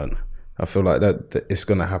get burnt. I feel like that it's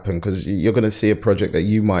going to happen, because you're going to see a project that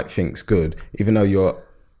you might think's good, even though you're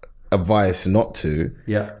advised not to,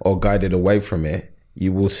 or guided away from it.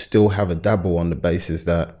 You will still have a dabble on the basis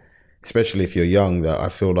that, especially if you're young, that I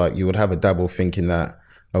feel like you would have a dabble thinking that,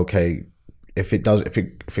 okay, if it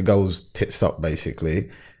goes tits up, basically,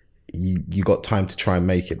 you got time to try and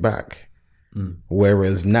make it back.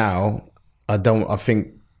 Whereas now, I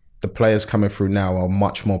think the players coming through now are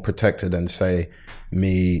much more protected than, say,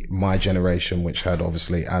 my generation, which had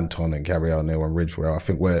obviously Anton and Gary O'Neill and Ridgewell. I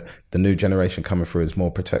think where the new generation coming through is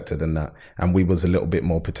more protected than that. And we was a little bit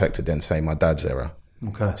more protected than, say, my dad's era.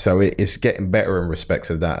 Okay. So it's getting better in respect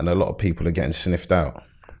of that, and a lot of people are getting sniffed out.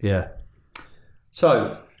 Yeah.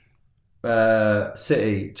 So,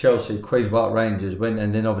 City, Chelsea, Queen's Park Rangers,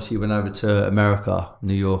 and then obviously went over to America,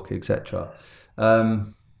 New York, etc.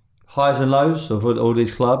 Highs and lows of all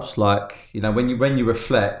these clubs. Like, you know, when you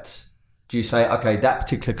reflect, do you say, okay, that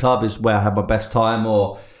particular club is where I had my best time,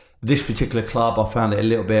 or this particular club I found it a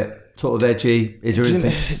little bit sort of edgy? Is there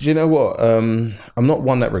anything? Do you know what? I'm not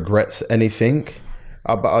one that regrets anything.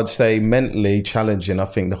 But I'd say mentally challenging. I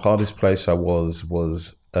think the hardest place I was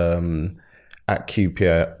at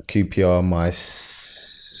QPR my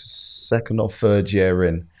second or third year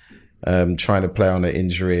in, trying to play on an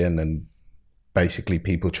injury, and then basically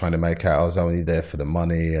people trying to make out I was only there for the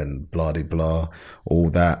money and blah de blah, all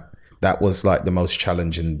that. That was like the most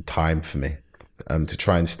challenging time for me, to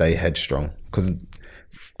try and stay headstrong, because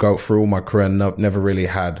go through all my career, never really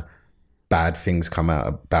had bad things come out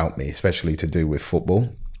about me, especially to do with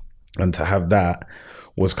football. And to have that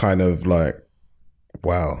was kind of like,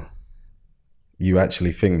 wow, you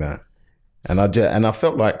actually think that? And I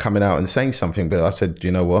felt like coming out and saying something, but I said,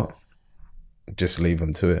 you know what? Just leave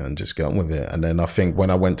them to it and just get on with it. And then I think when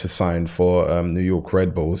I went to sign for New York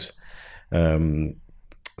Red Bulls,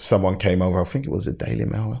 someone came over, I think it was the Daily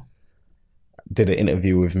Mail, did an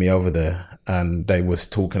interview with me over there, and they was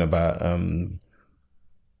talking about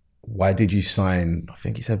why did you sign, I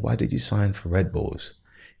think he said, why did you sign for Red Bulls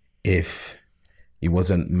if you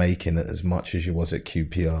wasn't making it as much as you was at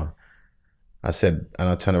QPR? I said, and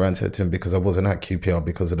I turned around and said to him, because I wasn't at QPR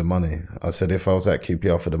because of the money. I said, if I was at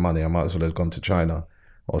QPR for the money, I might as well have gone to China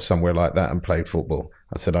or somewhere like that and played football.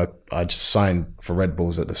 I said, I just signed for Red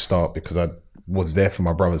Bulls at the start because I was there for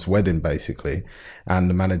my brother's wedding, basically.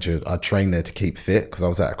 And the manager, I trained there to keep fit because I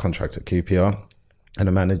was at a contract at QPR. And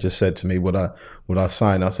the manager said to me, would I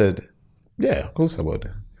sign? I said, yeah, of course I would.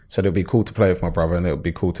 So it would be cool to play with my brother, and it would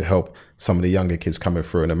be cool to help some of the younger kids coming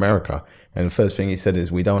through in America. And the first thing he said is,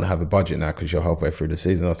 we don't have a budget now because you're halfway through the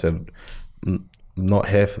season. I said, I'm not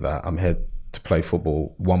here for that. I'm here to play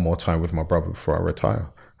football one more time with my brother before I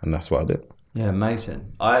retire. And that's what I did. Yeah,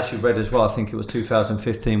 amazing. I actually read as well, I think it was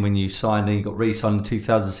 2015 when you signed, and you got re-signed in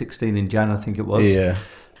 2016 in Jan, I think it was. Yeah.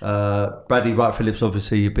 Bradley Wright-Phillips,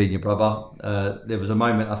 obviously you beat your brother. There was a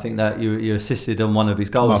moment, I think, that you assisted on one of his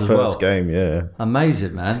goals as well. My first game, yeah.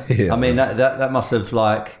 Amazing, man. Yeah, I mean, that must have,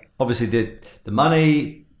 like, obviously did the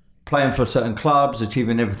money, playing for certain clubs,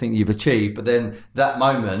 achieving everything you've achieved, but then that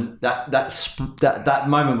moment, that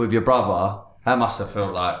moment with your brother, that must have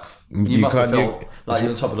felt like you must have felt like you're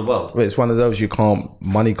on top of the world. It's one of those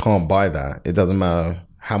money can't buy that. It doesn't matter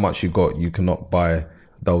how much you got, you cannot buy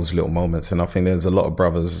those little moments. And I think there's a lot of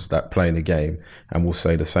brothers that play in the game and will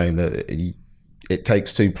say the same, that it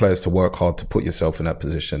takes two players to work hard to put yourself in that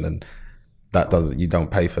position. And you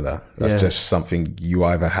don't pay for that. That's just something you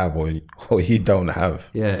either have or you don't have.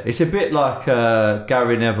 Yeah, it's a bit like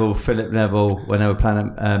Gary Neville, Philip Neville when they were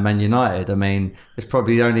playing at Man United. I mean, it's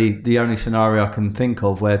probably the only scenario I can think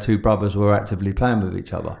of where two brothers were actively playing with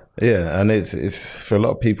each other. Yeah, and it's for a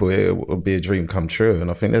lot of people it would be a dream come true,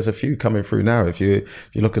 and I think there's a few coming through now. If you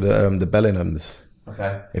look at the Bellinghams,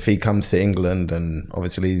 okay, if he comes to England and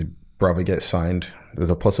obviously his brother gets signed, there's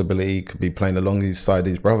a possibility he could be playing alongside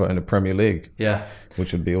his brother in the Premier League. Yeah,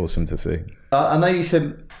 which would be awesome to see. I know you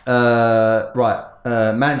said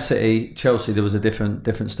Man City, Chelsea. There was a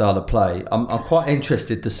different style of play. I'm quite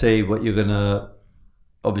interested to see what you're gonna.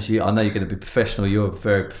 Obviously, I know you're going to be professional. You're a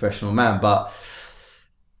very professional man, but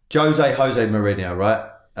Jose Mourinho, right?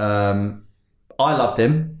 I loved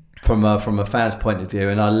him from a fan's point of view,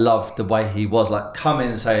 and I loved the way he was like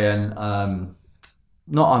coming and saying,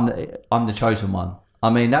 "Not I'm the chosen one."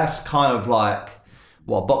 I mean, that's kind of like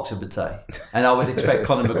what a boxer would say, and I would expect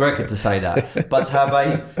Conor McGregor to say that. But to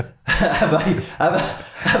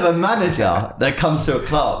have a manager that comes to a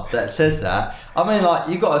club that says that, I mean, like,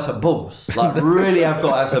 you got to have some balls, like really have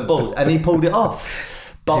got to have some balls, and he pulled it off.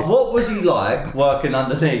 But what was he like working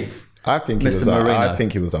underneath? I think he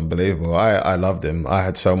was unbelievable. I loved him. I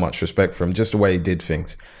had so much respect for him, just the way he did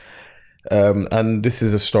things. And this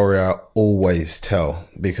is a story I always tell,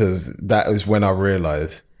 because that is when I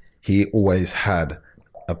realized he always had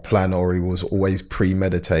a plan, or he was always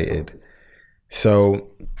premeditated.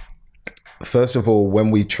 So first of all,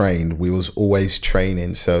 when we trained, we was always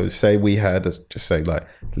training. So say we had, just say like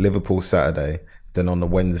Liverpool Saturday, then on the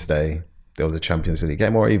Wednesday there was a Champions League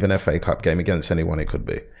game or even FA Cup game against anyone it could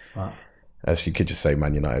be. Right. As you could just say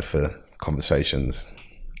Man United for conversations.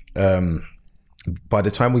 By the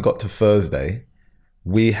time we got to Thursday,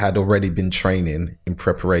 we had already been training in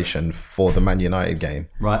preparation for the Man United game,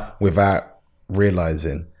 right? Without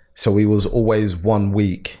realizing. So we was always 1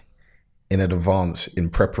 week in advance in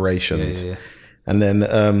preparations. Yeah. And then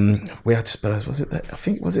we had Spurs. Was it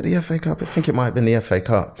the FA Cup? I think it might have been the FA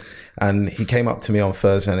Cup. And he came up to me on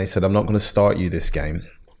Thursday and he said, "I'm not going to start you this game,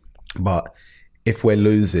 but if we're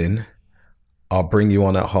losing, I'll bring you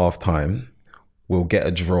on at half time. We'll get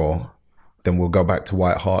a draw. Then we'll go back to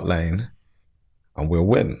White Hart Lane and we'll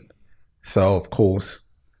win." So, of course,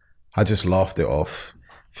 I just laughed it off,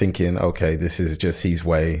 thinking, okay, this is just his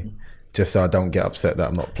way, just so I don't get upset that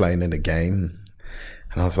I'm not playing in the game.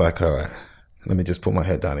 And I was like, all right, let me just put my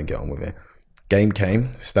head down and get on with it. Game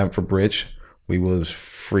came, Stamford Bridge. We was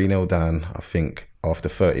 3-0 down, I think, after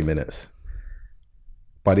 30 minutes.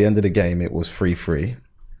 By the end of the game, it was 3-3.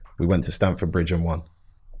 We went to Stamford Bridge and won.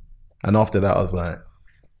 And after that, I was like,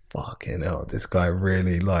 fucking hell, this guy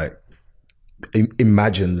really like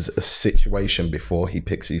imagines a situation before he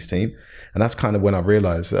picks his team. And that's kind of when I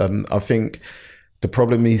realized, I think the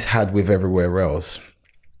problem he's had with everywhere else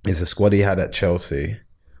is the squad he had at Chelsea.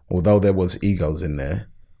 Although there was egos in there,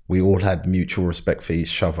 we all had mutual respect for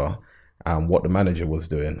each other and what the manager was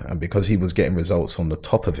doing. And because he was getting results on the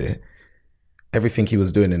top of it, everything he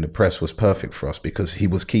was doing in the press was perfect for us because he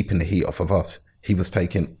was keeping the heat off of us. He was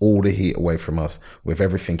taking all the heat away from us with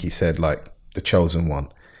everything he said, like the chosen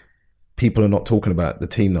one. People are not talking about the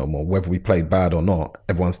team no more. Whether we played bad or not,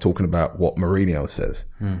 everyone's talking about what Mourinho says.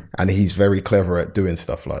 And he's very clever at doing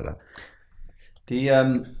stuff like that.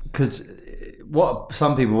 Because what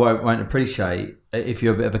some people won't appreciate, if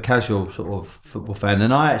you're a bit of a casual sort of football fan,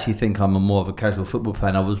 and I actually think I'm more of a casual football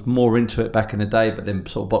fan. I was more into it back in the day, but then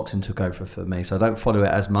sort of boxing took over for me, so I don't follow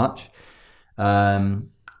it as much.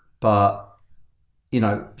 But you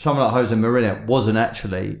know, someone like Jose Mourinho wasn't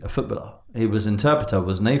actually a footballer. He was an interpreter,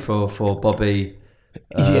 wasn't he, for Bobby?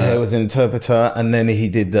 Yeah, he was an interpreter, and then he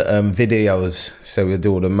did the videos. So we'd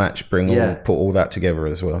do all the match, put all that together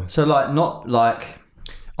as well. So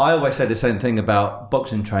I always say the same thing about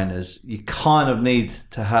boxing trainers. You kind of need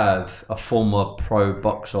to have a former pro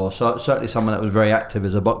boxer, or certainly someone that was very active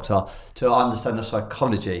as a boxer, to understand the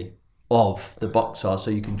psychology of the boxer, so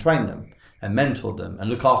you can train them and mentor them and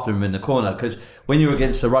look after them in the corner. Because when you're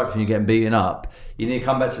against the ropes and you're getting beaten up, you need to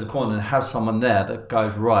come back to the corner and have someone there that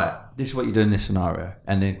goes, right, this is what you do in this scenario,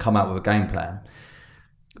 and then come out with a game plan.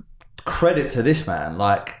 Credit to this man,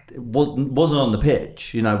 like, wasn't on the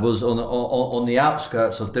pitch, you know, was on the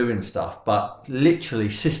outskirts of doing stuff, but literally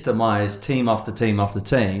systemized team after team after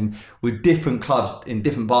team with different clubs in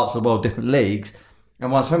different parts of the world, different leagues,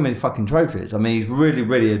 and won so many fucking trophies. I mean, he's really,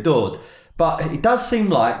 really adored. But it does seem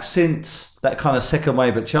like since that kind of second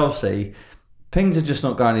wave at Chelsea, things are just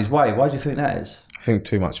not going his way. Why do you think that is? I think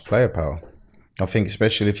too much player power. I think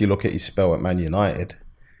especially if you look at his spell at Man United,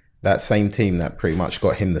 that same team that pretty much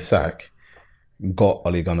got him the sack got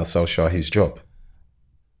Ole Gunnar Solskjaer his job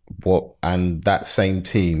And that same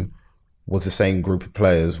team was the same group of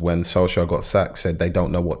players when Solskjaer got sacked said they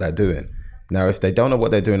don't know what they're doing. Now, if they don't know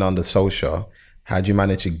what they're doing under Solskjaer, how'd you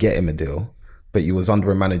manage to get him a deal? But you was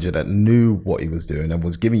under a manager that knew what he was doing and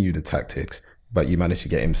was giving you the tactics, but you managed to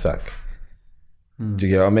get him sacked. Do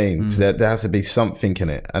you get what I mean? So there has to be something in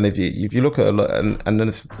it. And if you look at a lot, and then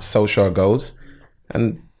Solskjaer goes,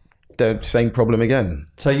 and the same problem again.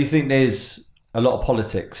 So you think there's a lot of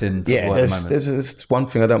politics in football at the moment? There's one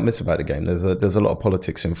thing I don't miss about the game. There's a lot of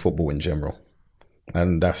politics in football in general,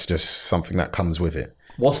 and that's just something that comes with it.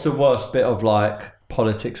 What's the worst bit of like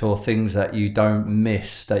politics or things that you don't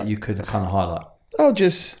miss that you could kind of highlight?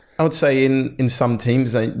 I would say in some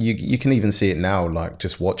teams, you can even see it now, like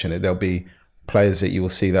just watching it, there'll be players that you will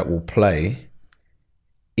see that will play,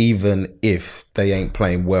 even if they ain't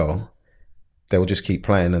playing well, they will just keep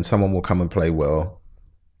playing and someone will come and play well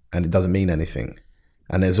and it doesn't mean anything.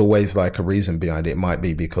 And there's always like a reason behind it. It might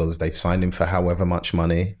be because they've signed him for however much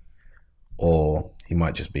money, or he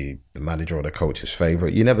might just be the manager or the coach's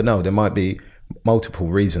favourite. You never know. There might be multiple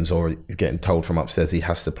reasons, or he's getting told from upstairs he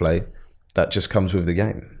has to play. That just comes with the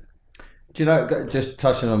game. Do you know, just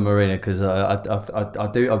touching on Mourinho, because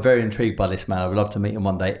I'm very intrigued by this man. I would love to meet him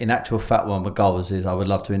one day. In actual fact, one of my goals is I would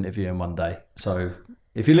love to interview him one day. So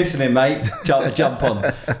if you're listening, mate, jump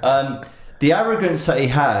on. The arrogance that he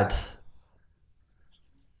had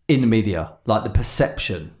in the media, like the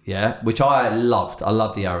perception, which I loved. I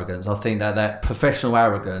love the arrogance. I think that professional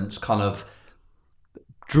arrogance kind of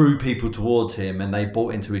drew people towards him and they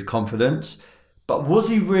bought into his confidence. But was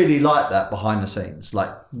he really like that behind the scenes?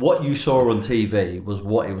 Like what you saw on TV was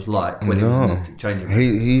what it was like when he was in the changing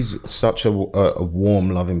room? He's such a warm,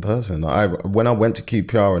 loving person. When I went to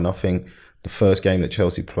QPR, and I think the first game that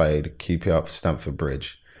Chelsea played, QPR for Stamford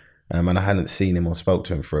Bridge, and I hadn't seen him or spoke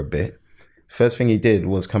to him for a bit. First thing he did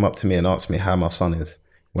was come up to me and ask me how my son is.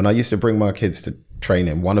 When I used to bring my kids to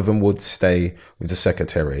training, one of them would stay with the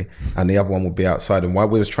secretary and the other one would be outside. And while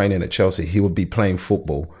we was training at Chelsea, he would be playing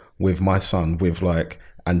football with my son,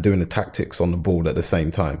 and doing the tactics on the ball at the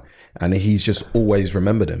same time. And he's just always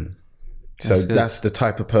remembered him. So that's the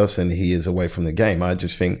type of person he is away from the game. I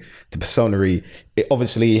just think the persona,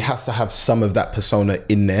 obviously he has to have some of that persona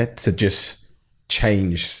in there to just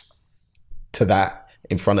change to that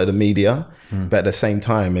in front of the media. But at the same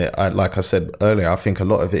time, like I said earlier, I think a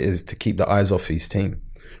lot of it is to keep the eyes off his team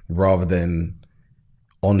rather than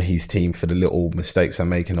on his team for the little mistakes they're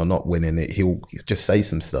making or not winning it. He'll just say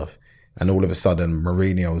some stuff. And all of a sudden,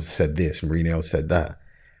 Mourinho said this, Mourinho said that.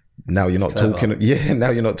 Now you're not talking.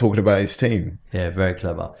 Now you're not talking about his team. Yeah, very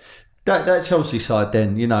clever. That Chelsea side,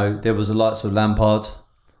 then there was the likes of Lampard,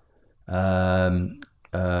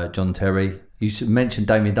 John Terry. You mentioned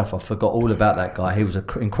Damien Duff. I forgot all about that guy. He was an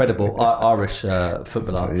incredible Irish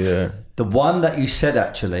footballer. Yeah. The one that you said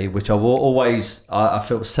actually, which I will always, I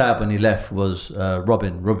felt sad when he left, was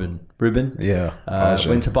Ruben. Yeah.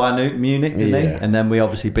 Went to Bayern Munich, didn't he? And then we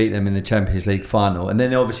obviously beat them in the Champions League final. And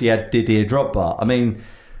then obviously you had Didier Drogba. I mean,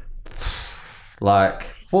 like,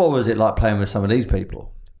 what was it like playing with some of these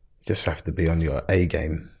people? You just have to be on your A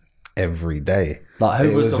game every day. Like,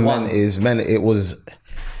 who was the one?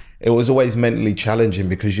 It was always mentally challenging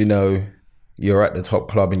because, you're at the top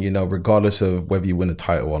club and, regardless of whether you win a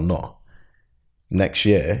title or not, next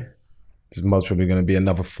year, there's most probably going to be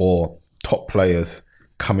another 4 top players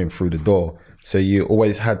coming through the door. So you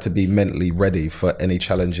always had to be mentally ready for any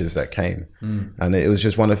challenges that came. And it was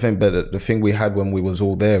just one of the things. But the thing we had when we was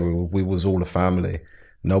all there, we was all a family.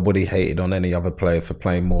 Nobody hated on any other player for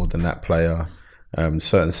playing more than that player.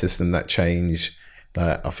 Certain system that changed.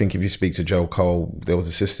 I think if you speak to Joe Cole, there was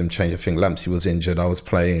a system change. I think Lampsey was injured. I was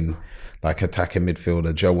playing like attacking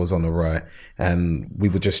midfielder. Joe was on the right, and we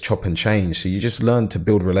would just chop and change. So you just learn to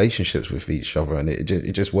build relationships with each other, and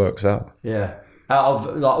it just works out. Yeah. Out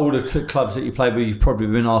of like all the clubs that you played with, you've probably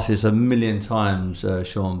been asked this a million times,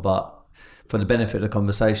 Shaun, but for the benefit of the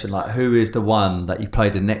conversation, like who is the one that you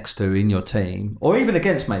played next to in your team, or even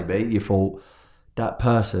against maybe, you thought that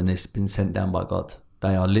person has been sent down by God?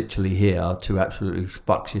 They are literally here to absolutely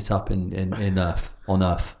fuck shit up on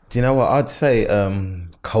earth. Do you know what? I'd say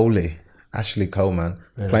Coley, Ashley Coleman,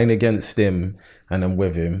 really? Playing against him and then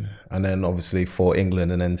with him, and then obviously for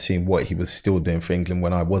England, and then seeing what he was still doing for England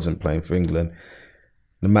when I wasn't playing for England.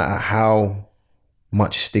 No matter how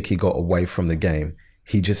much stick he got away from the game,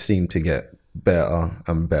 he just seemed to get better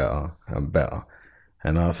and better and better.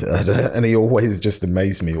 And he always just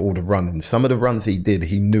amazed me, all the running. Some of the runs he did,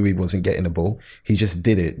 he knew he wasn't getting the ball. He just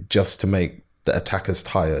did it just to make the attackers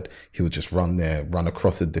tired. He would just run there, run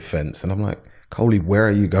across the defence. And I'm like, Coley, where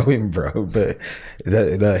are you going, bro? But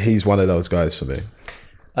he's one of those guys for me.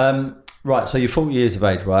 Right, so you're 40 years of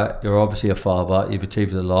age, right? You're obviously a father. You've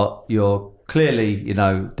achieved a lot. You're clearly,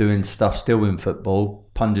 doing stuff still in football,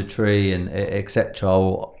 punditry and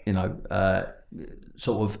etc.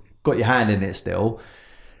 Sort of got your hand in it still.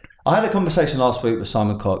 I had a conversation last week with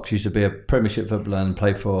Simon Cox. He used to be a Premiership footballer and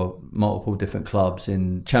played for multiple different clubs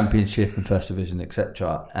in Championship and First Division,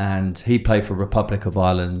 etc. And he played for Republic of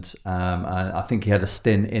Ireland. And I think he had a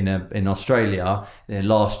stint in Australia. And then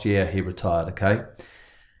last year he retired. Okay.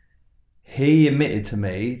 He admitted to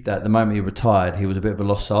me that the moment he retired, he was a bit of a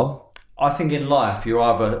lost soul. I think in life, you're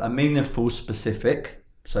either a meaningful specific,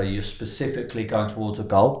 so you're specifically going towards a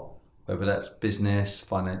goal, whether that's business,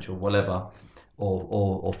 financial, whatever,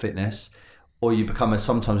 or fitness, or you become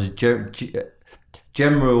sometimes a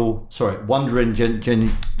wandering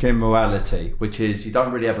generality, which is you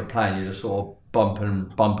don't really have a plan, you're just sort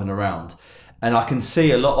of bumping around. And I can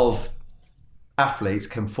see a lot of athletes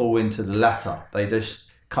can fall into the latter. They just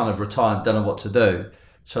kind of retire and don't know what to do.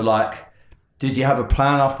 So did you have a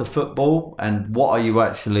plan after football, and what are you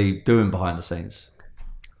actually doing behind the scenes?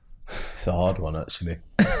 It's a hard one, actually.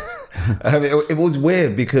 It was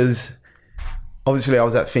weird because obviously I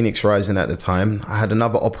was at Phoenix Rising at the time. I had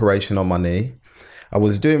another operation on my knee. I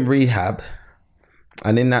was doing rehab,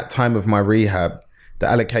 and in that time of my rehab, the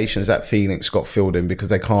allocations at Phoenix got filled in because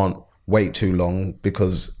they can't wait too long,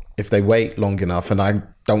 because if they wait long enough and I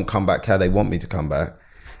don't come back how they want me to come back,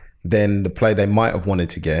 then the play they might have wanted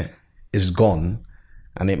to get is gone,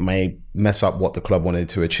 and it may mess up what the club wanted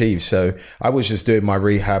to achieve. So I was just doing my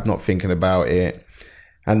rehab, not thinking about it.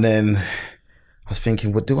 And then I was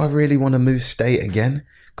thinking, well, do I really want to move state again?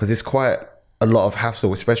 Because it's quite a lot of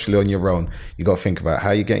hassle, especially on your own. You got to think about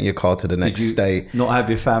how you're getting your car to the next state. Not have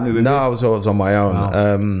your family with you? No, I was on my own.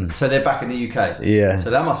 Wow. So they're back in the UK? Yeah.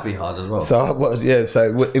 So that must be hard as well. So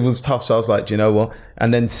it was tough. So I was like, do you know what?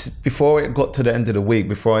 And then before it got to the end of the week,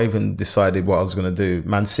 before I even decided what I was going to do,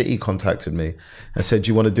 Man City contacted me and said, do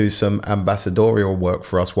you want to do some ambassadorial work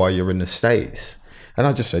for us while you're in the States? And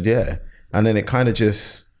I just said, yeah. And then it kind of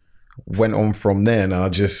just went on from there. And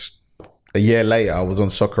a year later, I was on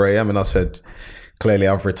Soccer AM and I said, clearly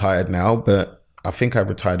I've retired now, but I think I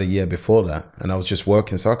retired a year before that, and I was just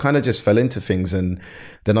working. So I kind of just fell into things, and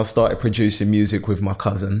then I started producing music with my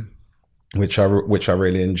cousin, which I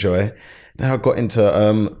really enjoy. Now I got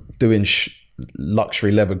into doing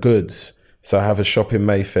luxury leather goods. So I have a shop in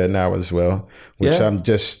Mayfair now as well, which I'm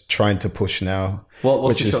just trying to push now,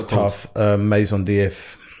 which is tough. Maison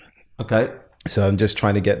d'If. Okay. So I'm just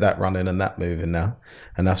trying to get that running and that moving now.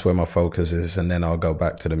 And that's where my focus is. And then I'll go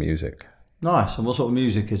back to the music. Nice. And what sort of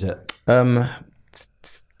music is it?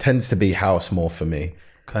 Tends to be house more for me.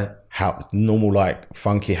 Okay. House, normal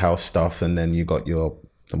funky house stuff. And then you got your,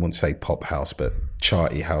 I wouldn't say pop house, but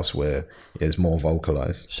charty house where it's more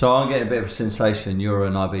vocalized. So I'm getting a bit of a sensation. You're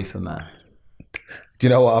an Ibiza man. Do you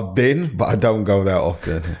know what? I've been, but I don't go that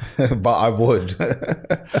often. But I would.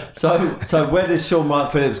 So where does Shaun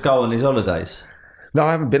Wright-Phillips go on his holidays? No,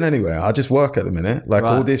 I haven't been anywhere. I just work at the minute.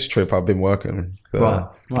 All this trip, I've been working. Right.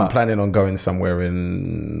 I'm planning on going somewhere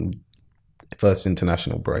in first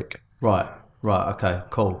international break. Right. Okay.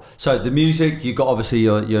 Cool. So the music, you got obviously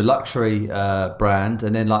your luxury brand,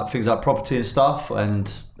 and then things like property and stuff,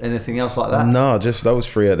 and anything else like that. No, just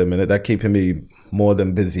those three at the minute. They're keeping me more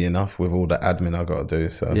than busy enough with all the admin I got to do.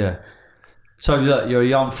 So yeah. So look, you're a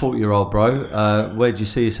young 40-year-old, bro. Where do you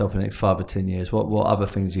see yourself in the next 5 or 10 years? What other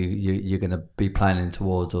things you're going to be planning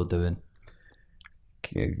towards or doing?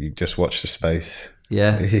 You just watch the space.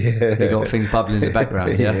 Yeah. You got things bubbling in the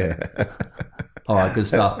background. Yeah. All right, good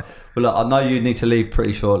stuff. Well, look, I know you need to leave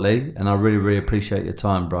pretty shortly, and I really, really appreciate your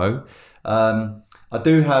time, bro. I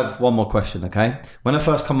do have one more question. Okay, when I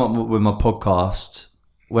first come up with my podcast,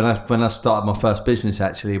 when I started my first business,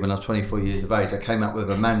 actually, when I was 24 years of age, I came up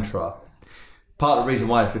with a mantra. Part of the reason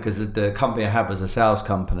why is because the company I have was a sales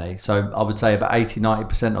company. So I would say about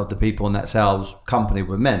 80-90% of the people in that sales company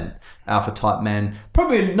were men, alpha type men,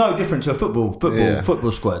 probably no different to a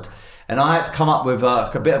football squad. And I had to come up with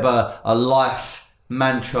a bit of a life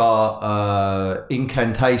mantra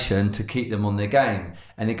incantation to keep them on their game.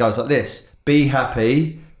 And it goes like this: be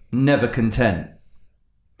happy, never content.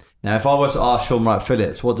 Now, if I was to ask Shaun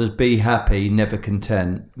Wright-Phillips, what does be happy, never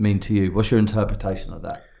content mean to you? What's your interpretation of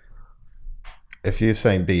that? If you're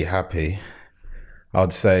saying be happy,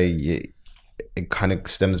 I'd say it kind of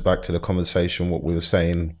stems back to the conversation, what we were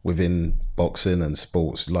saying within boxing and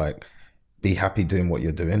sports, be happy doing what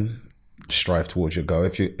you're doing, strive towards your goal.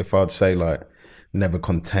 If I'd say never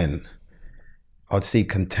content, I'd see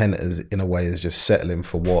content as, in a way, as just settling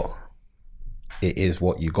for what it is,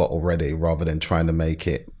 what you got already, rather than trying to make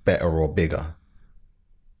it better or bigger.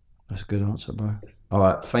 That's a good answer, bro. All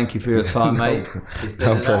right, thank you for your time, mate. It's been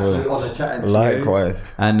No an problem. absolute honour chatting to you.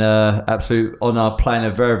 Likewise. And absolute honour playing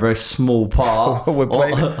a very, very small part. We're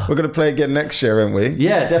going to play again next year, aren't we?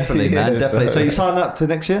 Yeah, definitely, man. Yeah, Definitely. So so- you sign up to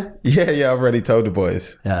next year? Yeah, I've already told the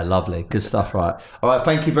boys. Yeah, lovely. Good stuff, right. All right,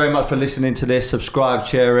 thank you very much for listening to this. Subscribe,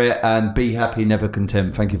 share it, and be happy, never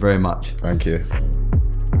content. Thank you very much. Thank you.